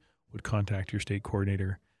basically would contact your state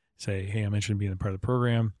coordinator, say, hey, I'm interested in being a part of the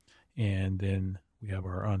program. And then we have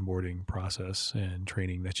our onboarding process and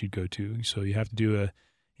training that you'd go to. So you have to do an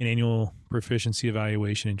annual proficiency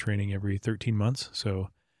evaluation and training every 13 months. So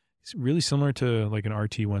it's really similar to like an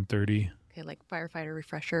RT 130. Okay, like firefighter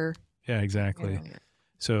refresher. Yeah, exactly. Yeah.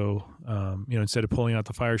 So, instead of pulling out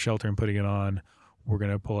the fire shelter and putting it on, we're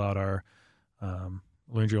going to pull out our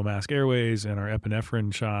laryngeal mask airways and our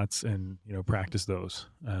epinephrine shots and, practice those.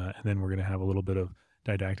 And then we're going to have a little bit of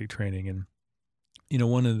didactic training. And,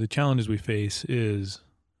 one of the challenges we face is,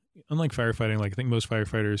 unlike firefighting, like I think most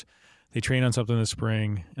firefighters, they train on something in the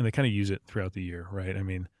spring and they kind of use it throughout the year, right? I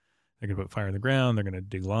mean, they're going to put fire in the ground, they're going to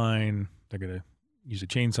dig line, they're going to use a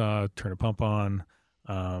chainsaw, turn a pump on.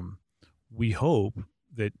 We hope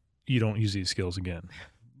that you don't use these skills again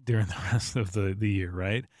during the rest of the year,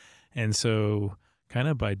 right? And so kind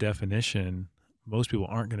of by definition, most people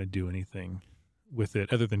aren't going to do anything with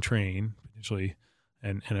it other than train, potentially.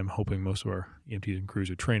 And I'm hoping most of our EMTs and crews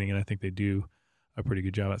are training, and I think they do a pretty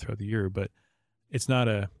good job at throughout the year. But it's not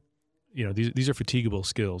these are fatigable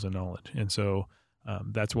skills and knowledge. And so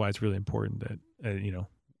that's why it's really important that,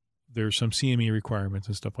 there's some CME requirements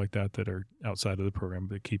and stuff like that are outside of the program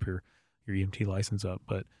that keep your EMT license up.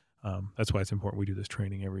 But that's why it's important we do this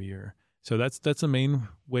training every year. So that's the main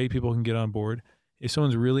way people can get on board. If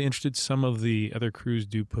someone's really interested, some of the other crews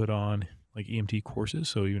do put on like EMT courses.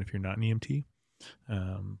 So even if you're not an EMT,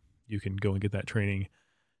 you can go and get that training.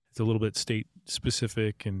 It's a little bit state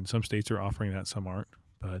specific, and some states are offering that, some aren't.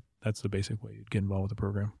 But that's the basic way you'd get involved with the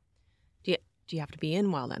program. Do you have to be in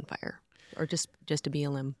wildland fire, or just a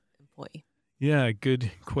BLM employee? Yeah, good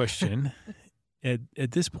question.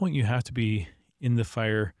 At this point, you have to be in the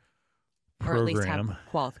fire program, or at least have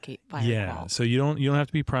fire. Yeah, so you don't have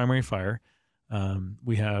to be primary fire.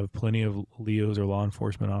 We have plenty of LEOs or law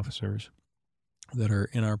enforcement officers that are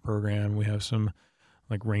in our program. We have some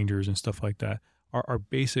like rangers and stuff like that. Our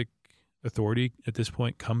basic authority at this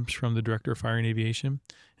point comes from the Director of Fire and Aviation,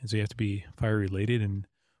 and so you have to be fire related. And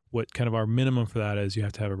what kind of our minimum for that is you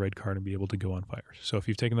have to have a red card and be able to go on fires. So if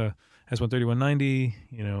you've taken the S-130, 190,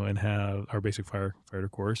 and have our basic fighter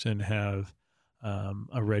course and have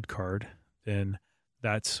a red card, then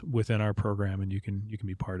that's within our program and you can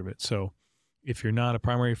be part of it. So if you're not a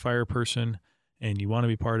primary fire person and you want to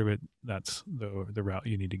be part of it, that's the route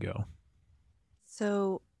you need to go.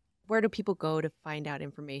 So where do people go to find out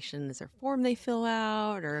information? Is there a form they fill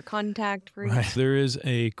out or a contact for each? Right. There is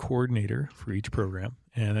a coordinator for each program,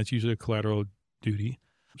 and that's usually a collateral duty.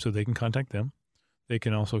 So they can contact them. They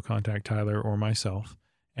can also contact Tyler or myself.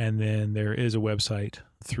 And then there is a website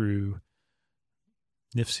through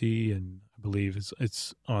NIFC, and I believe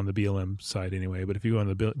it's on the BLM side anyway. But if you go on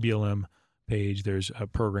the BLM page, there's a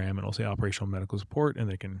program and it'll say operational medical support, and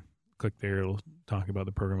they can click there. It'll talk about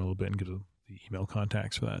the program a little bit and give the email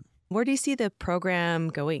contacts for that. Where do you see the program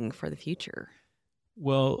going for the future?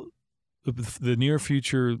 Well, the near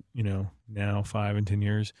future, now 5 and 10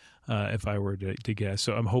 years, if I were to guess.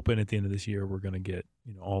 So I'm hoping at the end of this year, we're going to get,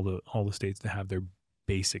 all the states to have their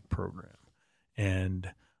basic program.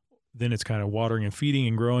 And then it's kind of watering and feeding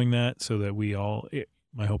and growing that so that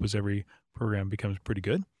my hope is every program becomes pretty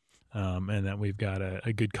good. And that we've got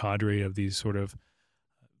a good cadre of these sort of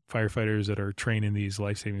firefighters that are trained in these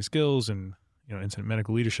life-saving skills and, incident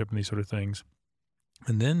medical leadership and these sort of things.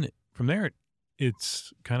 And then from there,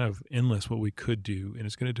 it's kind of endless what we could do. And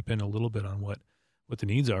it's going to depend a little bit on what the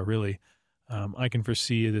needs are, really. I can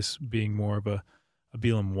foresee this being more of a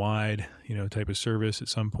BLM-wide, type of service at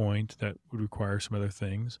some point that would require some other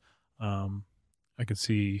things. I could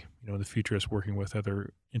see, in the future us working with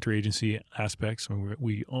other interagency aspects. I mean,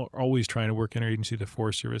 we are always trying to work interagency. The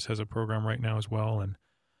Forest Service has a program right now as well, and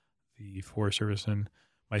the Forest Service and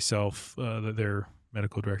myself, their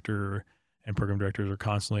medical director and program directors, are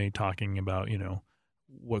constantly talking about,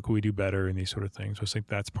 what could we do better and these sort of things. So I think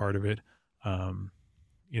that's part of it.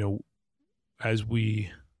 As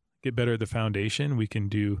we get better at the foundation, we can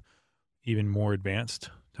do even more advanced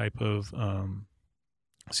type of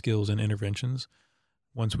skills and interventions.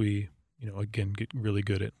 Once we, again, get really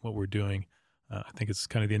good at what we're doing, I think it's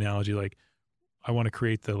kind of the analogy, like I want to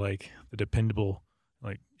create the dependable,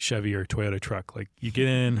 like Chevy or Toyota truck. Like you get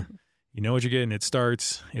in, you know what you're getting, it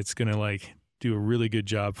starts, it's going to do a really good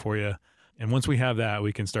job for you. And once we have that,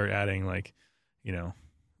 we can start adding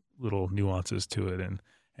little nuances to it and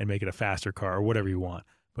make it a faster car or whatever you want.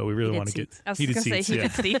 But we really want to get heated seats.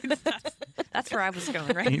 That's where I was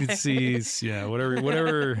going, right? Heated seats, yeah,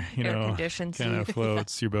 whatever Air-conditioned kind of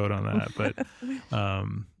floats your boat on that.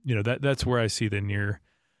 But that's where I see the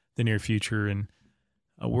near future, and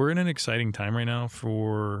we're in an exciting time right now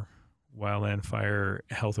for wildland fire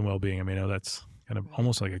health and well-being. I mean, I know that's kind of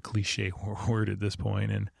almost like a cliche word at this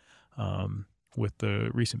point, and with the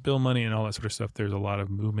recent bill money and all that sort of stuff, there's a lot of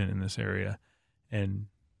movement in this area, and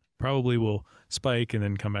probably will spike and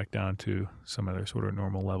then come back down to some other sort of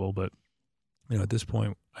normal level. But, at this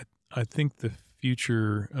point, I think the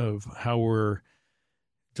future of how we're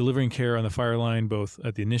delivering care on the fire line, both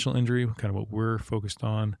at the initial injury, kind of what we're focused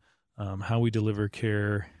on, how we deliver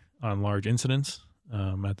care on large incidents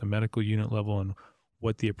at the medical unit level, and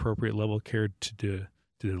what the appropriate level of care to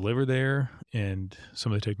deliver there, and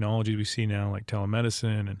some of the technologies we see now, like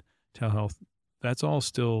telemedicine and telehealth, that's all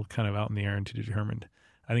still kind of out in the air and to be determined.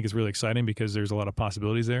 I think it's really exciting because there's a lot of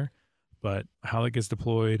possibilities there, but how that gets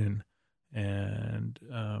deployed and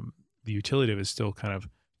the utility of it is still kind of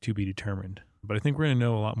to be determined. But I think we're going to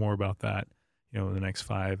know a lot more about that, in the next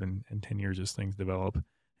 5 and 10 years as things develop.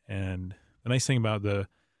 And the nice thing about the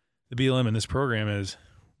BLM in this program is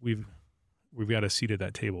we've got a seat at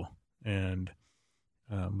that table, and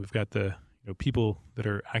we've got the people that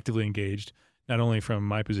are actively engaged, not only from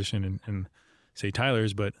my position and say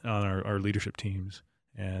Tyler's, but on our leadership teams.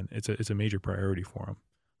 And it's a major priority for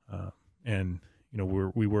them. And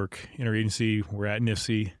we work interagency. We're at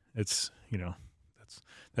NIFC. It's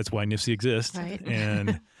that's why NIFC exists. Right.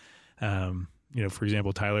 And for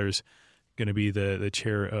example, Tyler's going to be the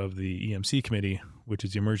chair of the EMC committee, which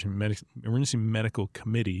is the Emergency Medical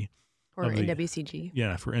Committee for NWCG.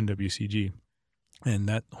 Yeah, for NWCG. And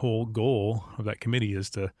that whole goal of that committee is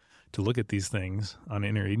to look at these things on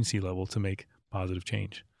an interagency level to make positive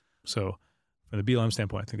change. So from the BLM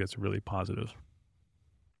standpoint, I think that's really positive.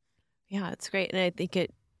 Yeah, it's great. And I think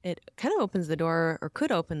it kind of opens the door, or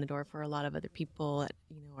could open the door, for a lot of other people that,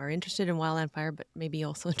 are interested in wildland fire, but maybe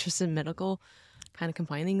also interested in medical, kind of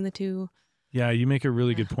combining the two. Yeah, you make a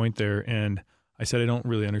really good point there. And I said I don't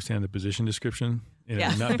really understand the position description.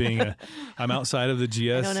 Not being I'm outside of the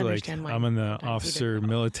GS, I'm in the officer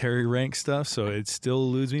military rank stuff, so it still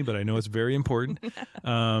eludes me, but I know it's very important.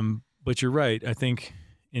 But you're right. I think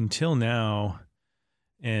until now,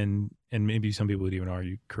 and maybe some people would even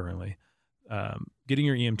argue currently, getting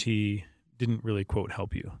your EMT didn't really, quote,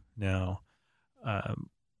 help you. Now,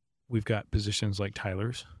 we've got positions like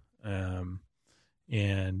Tyler's,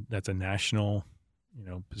 and that's a national,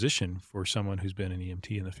 position for someone who's been an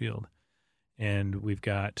EMT in the field. And we've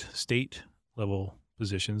got state level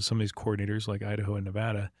positions. Some of these coordinators like Idaho and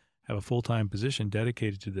Nevada have a full-time position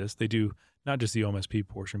dedicated to this. They do not just the OMSP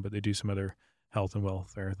portion, but they do some other health and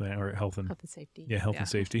welfare thing, or health and safety. Yeah, health and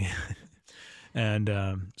safety. And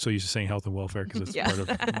so used to saying health and welfare because it's part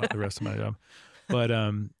of the rest of my job. But,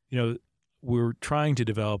 we're trying to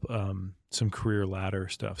develop some career ladder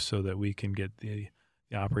stuff so that we can get the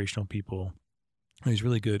operational people these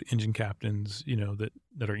really good engine captains,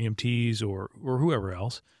 that are EMTs or whoever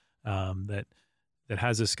else, that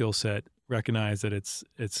has a skill set, recognize that it's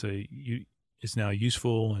now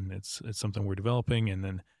useful and it's something we're developing, and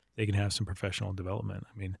then they can have some professional development.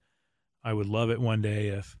 I mean, I would love it one day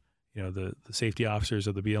if, the safety officers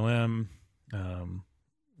of the BLM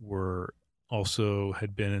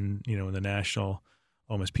had been, in the national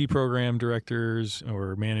OMSP program directors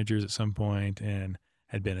or managers at some point, and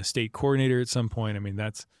had been a state coordinator at some point. I mean,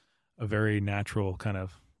 that's a very natural kind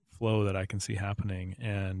of flow that I can see happening.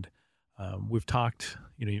 And we've talked,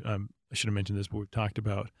 I should have mentioned this, but we've talked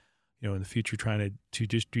about, in the future trying to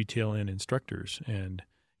just detail in instructors and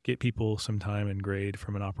get people some time and grade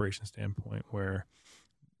from an operations standpoint where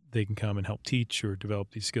they can come and help teach or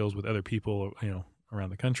develop these skills with other people, around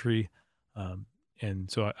the country.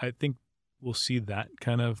 And so I think we'll see that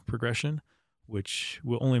kind of progression, which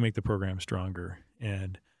will only make the program stronger.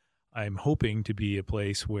 And I'm hoping to be a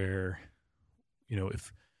place where,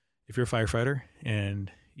 if you're a firefighter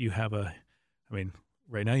and you have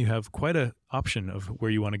right now you have quite a option of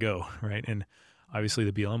where you want to go, right? And obviously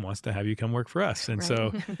the BLM wants to have you come work for us. And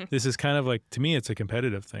so this is kind of like, to me, it's a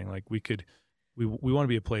competitive thing. Like we want to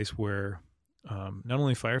be a place where not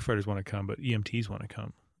only firefighters want to come, but EMTs want to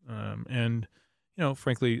come. And,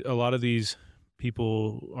 frankly, a lot of these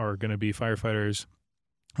people are going to be firefighters.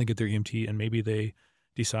 They get their EMT and maybe they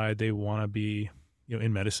decide they want to be,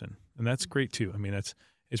 in medicine. And that's great too. I mean, it's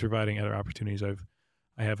providing other opportunities. I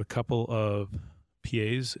have a couple of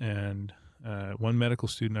PAs and one medical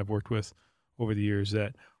student I've worked with over the years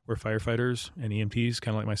that were firefighters and EMTs,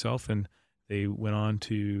 kind of like myself, and they went on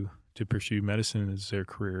to pursue medicine as their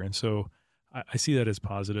career. And so I see that as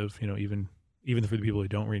positive, even for the people who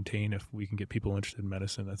don't retain, if we can get people interested in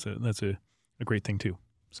medicine, that's a great thing too.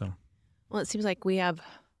 So, well, it seems like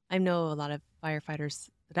I know a lot of firefighters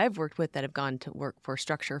that I've worked with that have gone to work for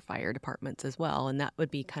structure fire departments as well. And that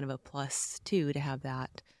would be kind of a plus too, to have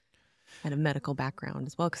that kind of medical background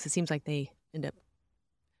as well. Because it seems like they end up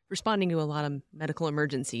responding to a lot of medical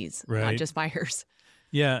emergencies, right, not just fires.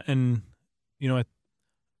 Yeah. And,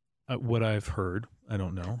 what I've heard, I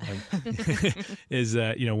don't know, is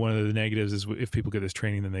that, one of the negatives is if people get this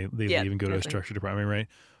training, then they leave and go to a structure department, right?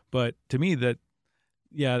 But to me,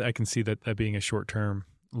 I can see that being a short-term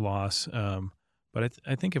loss. But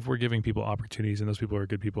I think if we're giving people opportunities and those people are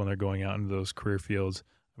good people and they're going out into those career fields,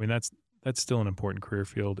 I mean, that's still an important career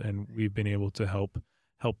field, and we've been able to help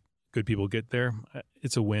good people get there.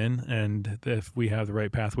 It's a win. And if we have the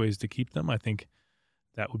right pathways to keep them, I think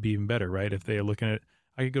that would be even better, right? If they are looking at,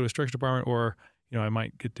 I could go to a structure department, or, I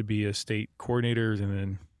might get to be a state coordinator,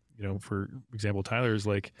 and then, for example, Tyler's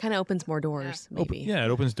like kind of opens more doors, maybe.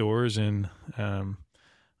 It opens doors. And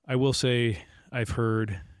I will say I've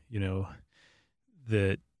heard,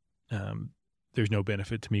 that there's no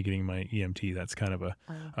benefit to me getting my EMT. That's kind of a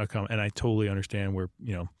comment. And I totally understand where,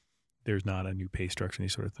 there's not a new pay structure and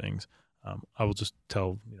these sort of things. I will just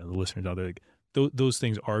tell, the listeners out there, like, those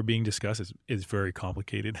things are being discussed. It's very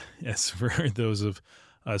complicated as for those of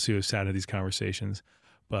us who have sat in these conversations.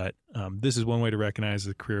 But this is one way to recognize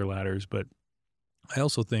the career ladders. But I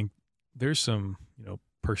also think there's some,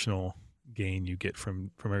 personal gain you get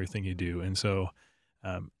from everything you do. And so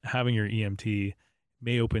having your EMT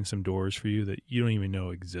may open some doors for you that you don't even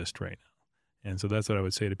know exist right now. And so that's what I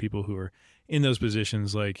would say to people who are in those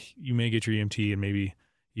positions. Like, you may get your EMT and maybe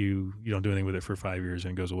you don't do anything with it for 5 years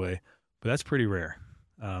and it goes away, but that's pretty rare.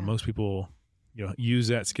 Most people, use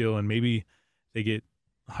that skill, and maybe they get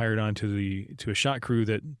hired on to a shot crew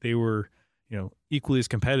that they were, equally as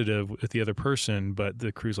competitive with the other person, but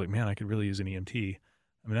the crew's like, man, I could really use an EMT.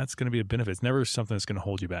 I mean, that's going to be a benefit. It's never something that's going to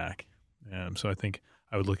hold you back. So I think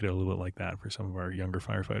I would look at it a little bit like that for some of our younger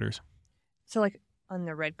firefighters. So like on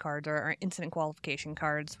the red cards or our incident qualification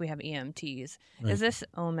cards, we have EMTs. Right. Is this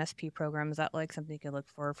OMSP program, is that like something you could look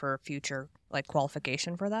for future like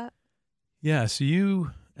qualification for that? Yeah.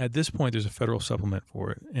 So at this point, there's a federal supplement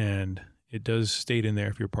for it. And it does state in there,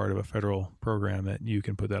 if you're part of a federal program, that you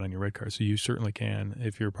can put that on your red card. So you certainly can,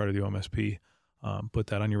 if you're part of the OMSP, put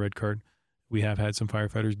that on your red card. We have had some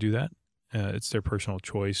firefighters do that. It's their personal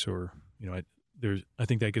choice, or, I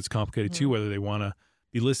think that gets complicated too, whether they want to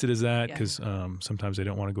be listed as that, because sometimes they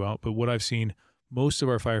don't want to go out. But what I've seen, most of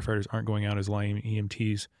our firefighters aren't going out as line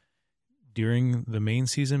EMTs during the main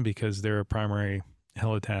season because they're a primary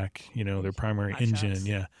hell attack, their primary engine. Shots.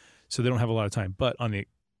 Yeah. So they don't have a lot of time. But on the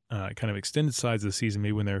kind of extended sides of the season,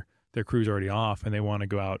 maybe when their crew's already off and they want to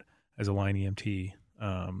go out as a line EMT,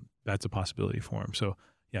 that's a possibility for them. So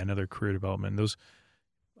yeah, another career development.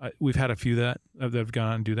 We've had a few that have gone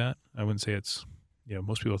out and do that. I wouldn't say it's,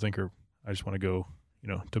 most people think I just want to go,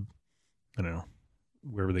 to, I don't know,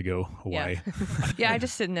 wherever they go, Hawaii. Yeah, I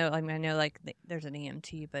just didn't know. I mean, I know like there's an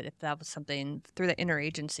EMT, but if that was something through the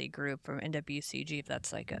interagency group from NWCG, if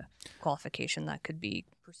that's like a qualification that could be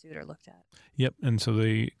pursued or looked at. Yep. And so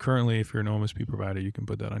they currently, if you're an OMSP provider, you can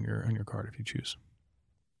put that on your card if you choose.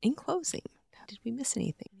 In closing, did we miss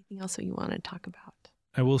anything? Anything else that you want to talk about?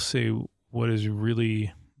 I will say what has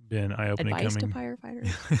really been eye-opening Advice coming. to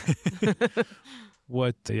firefighters?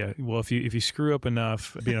 Well, if you screw up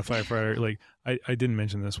enough being a firefighter, like I didn't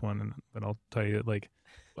mention this one, but I'll tell you, like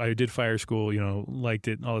I did fire school, liked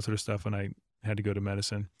it, all that sort of stuff, and I had to go to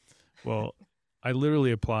medicine. Well, I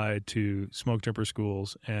literally applied to smoke jumper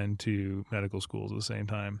schools and to medical schools at the same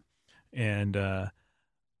time, and I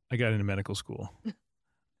got into medical school.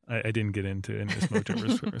 I didn't get into smoke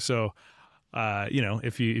jumpers, so.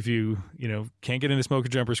 If you can't get into smoker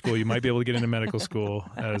jumper school, you might be able to get into medical school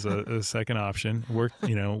as a second option.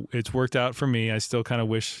 It's worked out for me. I still kind of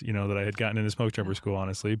wish, that I had gotten into smoke jumper school,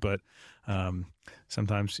 honestly, but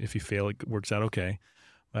sometimes if you fail, it works out okay.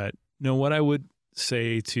 But no, what I would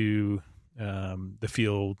say to the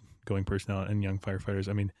field going personnel and young firefighters,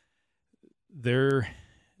 I mean,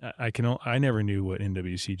 I never knew what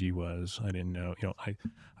NWCG was. I didn't know,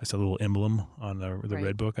 I saw a little emblem on the Right.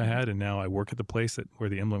 red book I had, and now I work at the place where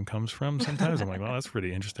the emblem comes from. Sometimes I'm like, well, that's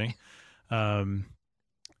pretty interesting. And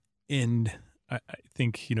I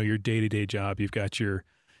think, your day-to-day job, you've got your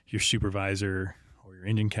supervisor or your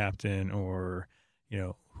engine captain or,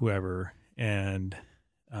 whoever. And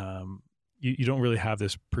you don't really have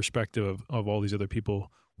this perspective of all these other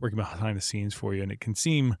people working behind the scenes for you. And it can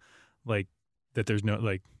seem like that there's no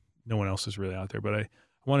one else is really out there. But I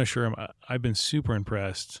want to assure them, I've been super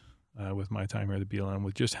impressed with my time here at the BLM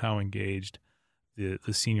with just how engaged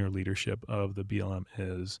the senior leadership of the BLM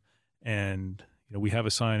is. And, we have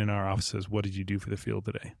a sign in our office that says, "What did you do for the field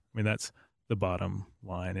today?" I mean, that's the bottom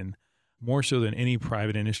line. And more so than any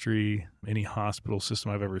private industry, any hospital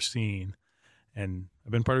system I've ever seen, and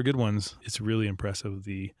I've been part of good ones, it's really impressive.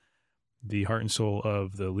 The heart and soul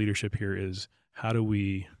of the leadership here is, how do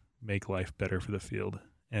we make life better for the field?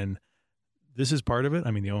 And this is part of it.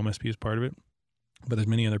 I mean, the OMSP is part of it, but there's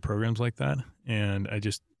many other programs like that. And I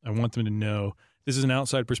want them to know this is an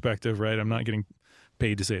outside perspective, right? I'm not getting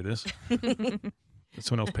paid to say this.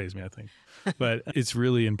 Someone else pays me, I think. But it's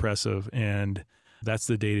really impressive. And that's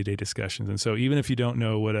the day-to-day discussions. And so even if you don't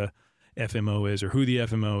know what a FMO is or who the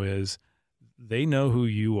FMO is, they know who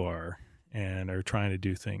you are and are trying to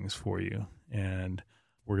do things for you. And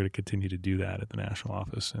we're going to continue to do that at the national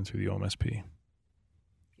office and through the OMSP.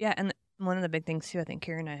 Yeah, and one of the big things too, I think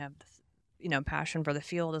Karen and I have this, passion for the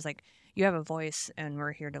field is like you have a voice and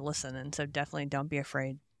we're here to listen. And so definitely don't be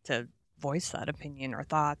afraid to voice that opinion or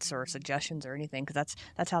thoughts or suggestions or anything, because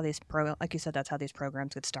that's how these like you said, that's how these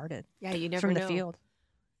programs get started. Yeah, you never from know. the field.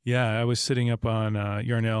 Yeah, I was sitting up on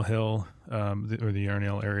Yarnell Hill or the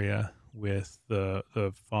Yarnell area with the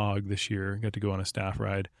fog this year. Got to go on a staff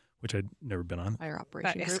ride, which I'd never been on. Fire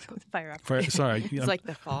operation group. Fire operation. Sorry. It's like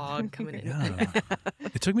the fog coming in. Yeah.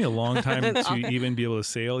 It took me a long time to even be able to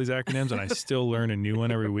say all these acronyms, and I still learn a new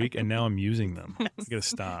one every week, and now I'm using them. I got to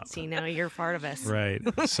stop. See, now you're part of us. Right.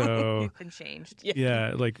 So You've been changed.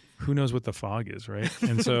 yeah, like who knows what the fog is, right?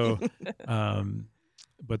 And so,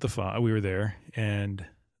 but the fog, we were there, and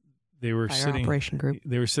they were Fire operation group.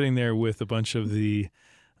 They were sitting there with a bunch of the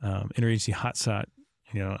interagency hotshot,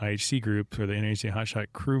 IHC group or the interagency hotshot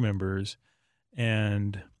crew members,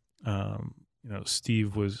 and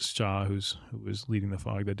Steve Shaw, who was leading the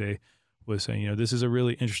fog that day, was saying, this is a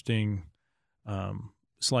really interesting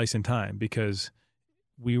slice in time, because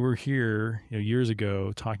we were here years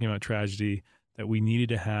ago talking about tragedy, that we needed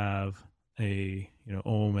to have a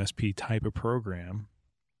OMSP type of program,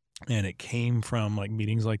 and it came from like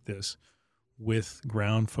meetings like this with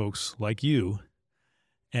ground folks like you,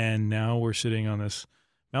 and now we're sitting on this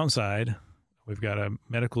mountainside. We've got a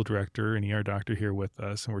medical director and ER doctor here with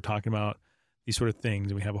us, and we're talking about these sort of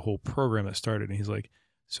things, and we have a whole program that started. And he's like,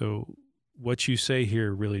 so what you say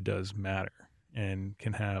here really does matter and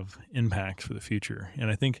can have impacts for the future. And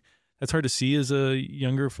I think that's hard to see as a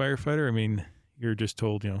younger firefighter. I mean, you're just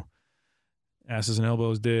told, asses and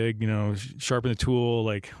elbows dig, sharpen the tool,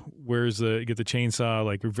 like get the chainsaw,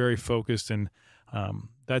 like you're very focused. And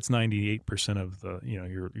that's 98% of the,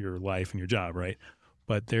 your life and your job, right?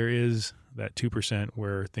 But there is that 2%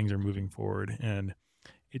 where things are moving forward, and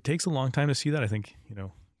it takes a long time to see that. I think,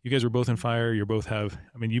 you guys were both in fire. You both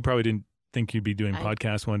you probably didn't think you'd be doing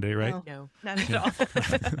podcasts one day, right? No. Not at all.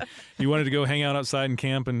 You wanted to go hang out outside and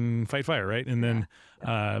camp and fight fire, right? And then,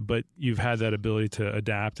 but you've had that ability to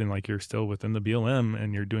adapt, and like you're still within the BLM,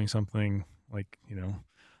 and you're doing something like,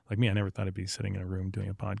 like me. I never thought I'd be sitting in a room doing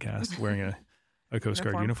a podcast wearing a a Coast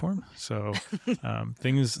Guard uniform. So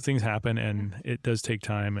things happen, and it does take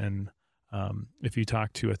time. And if you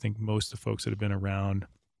talk to, I think, most of the folks that have been around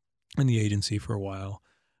in the agency for a while,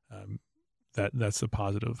 that's the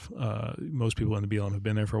positive. Most people in the BLM have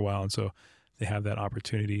been there for a while, and so they have that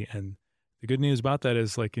opportunity. And the good news about that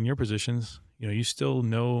is, like in your positions, you still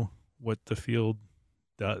know what the field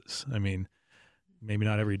does. I mean, maybe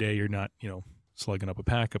not every day you're not, slugging up a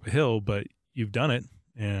pack up a hill, but you've done it.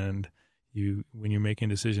 And when you're making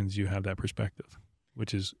decisions, you have that perspective,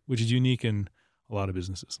 which is unique in a lot of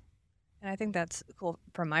businesses. And I think that's cool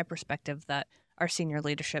from my perspective that our senior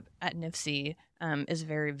leadership at NIFC is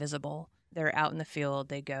very visible. They're out in the field.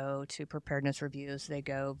 They go to preparedness reviews. They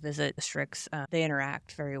go visit districts. They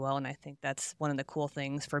interact very well. And I think that's one of the cool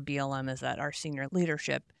things for BLM is that our senior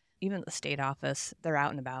leadership, even the state office, they're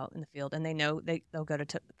out and about in the field. And they know they'll go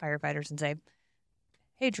to firefighters and say,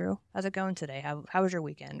 hey, Drew, how's it going today? How was your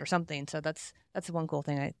weekend or something? So that's one cool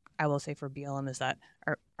thing I will say for BLM is that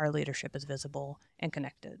our leadership is visible and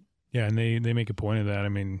connected. Yeah, and they make a point of that. I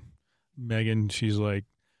mean, Megan, she's like,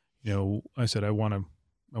 I said, I want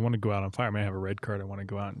to go out on fire. I mean, I have a red card. I want to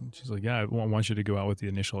go out. And she's like, yeah, I want you to go out with the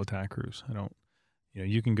initial attack crews. I don't,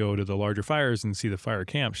 you can go to the larger fires and see the fire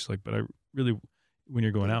camp. She's like, but I really, when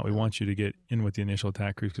you're going out, we want you to get in with the initial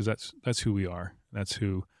attack crews because that's who we are. That's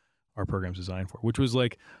who our program's designed for, which was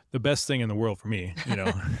like the best thing in the world for me,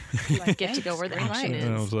 Like, get to go where the action is.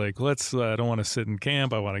 And I was like, I don't want to sit in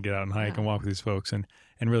camp. I want to get out and hike and walk with these folks. And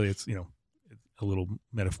really it's, a little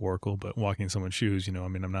metaphorical, but walking in someone's shoes, I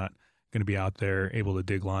mean, I'm not going to be out there able to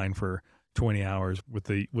dig line for 20 hours with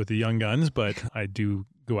the young guns, but I do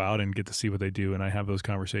go out and get to see what they do. And I have those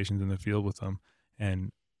conversations in the field with them.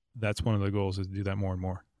 And that's one of the goals is to do that more and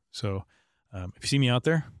more. So if you see me out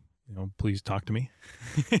there, please talk to me.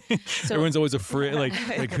 So, everyone's always afraid,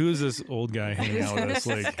 like who's this old guy hanging out with us?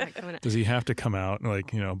 Like, does he have to come out?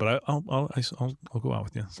 Like, but I'll go out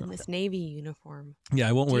with you. So. In this Navy uniform. Yeah,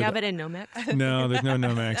 I won't wear. Do you have it in Nomex? No, there's no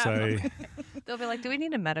Nomex. They'll be like, do we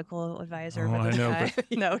need a medical advisor? Oh, I know. But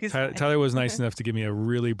no, Tyler was nice enough to give me a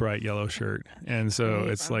really bright yellow shirt, and so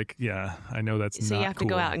it's like, yeah, I know that's not. So you have to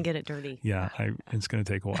cool. go out and get it dirty. Yeah, it's going to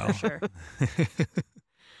take a while. Sure.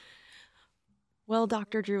 Well,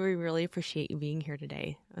 Dr. Drew, we really appreciate you being here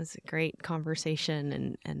today. It was a great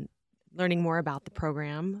conversation and learning more about the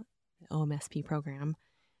program, the OMSP program.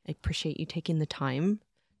 I appreciate you taking the time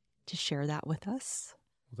to share that with us.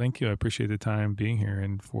 Well, thank you. I appreciate the time being here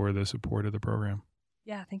and for the support of the program.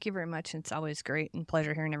 Yeah, thank you very much. It's always great and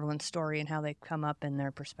pleasure hearing everyone's story and how they come up in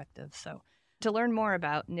their perspective. So to learn more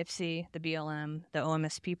about NIFC, the BLM, the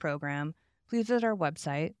OMSP program, please visit our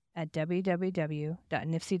website at www.nifc.gov.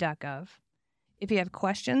 If you have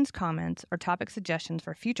questions, comments, or topic suggestions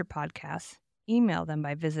for future podcasts, email them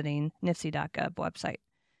by visiting nifc.gov website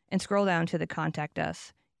and scroll down to the Contact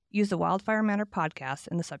Us. Use the Wildfire Matter podcast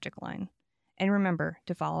in the subject line. And remember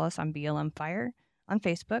to follow us on BLM Fire on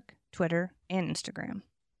Facebook, Twitter, and Instagram.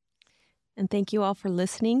 And thank you all for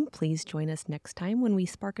listening. Please join us next time when we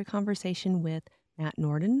spark a conversation with Matt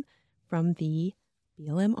Norden from the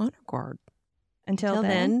BLM Honor Guard. Until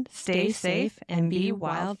then, stay safe and be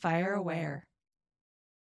wildfire aware.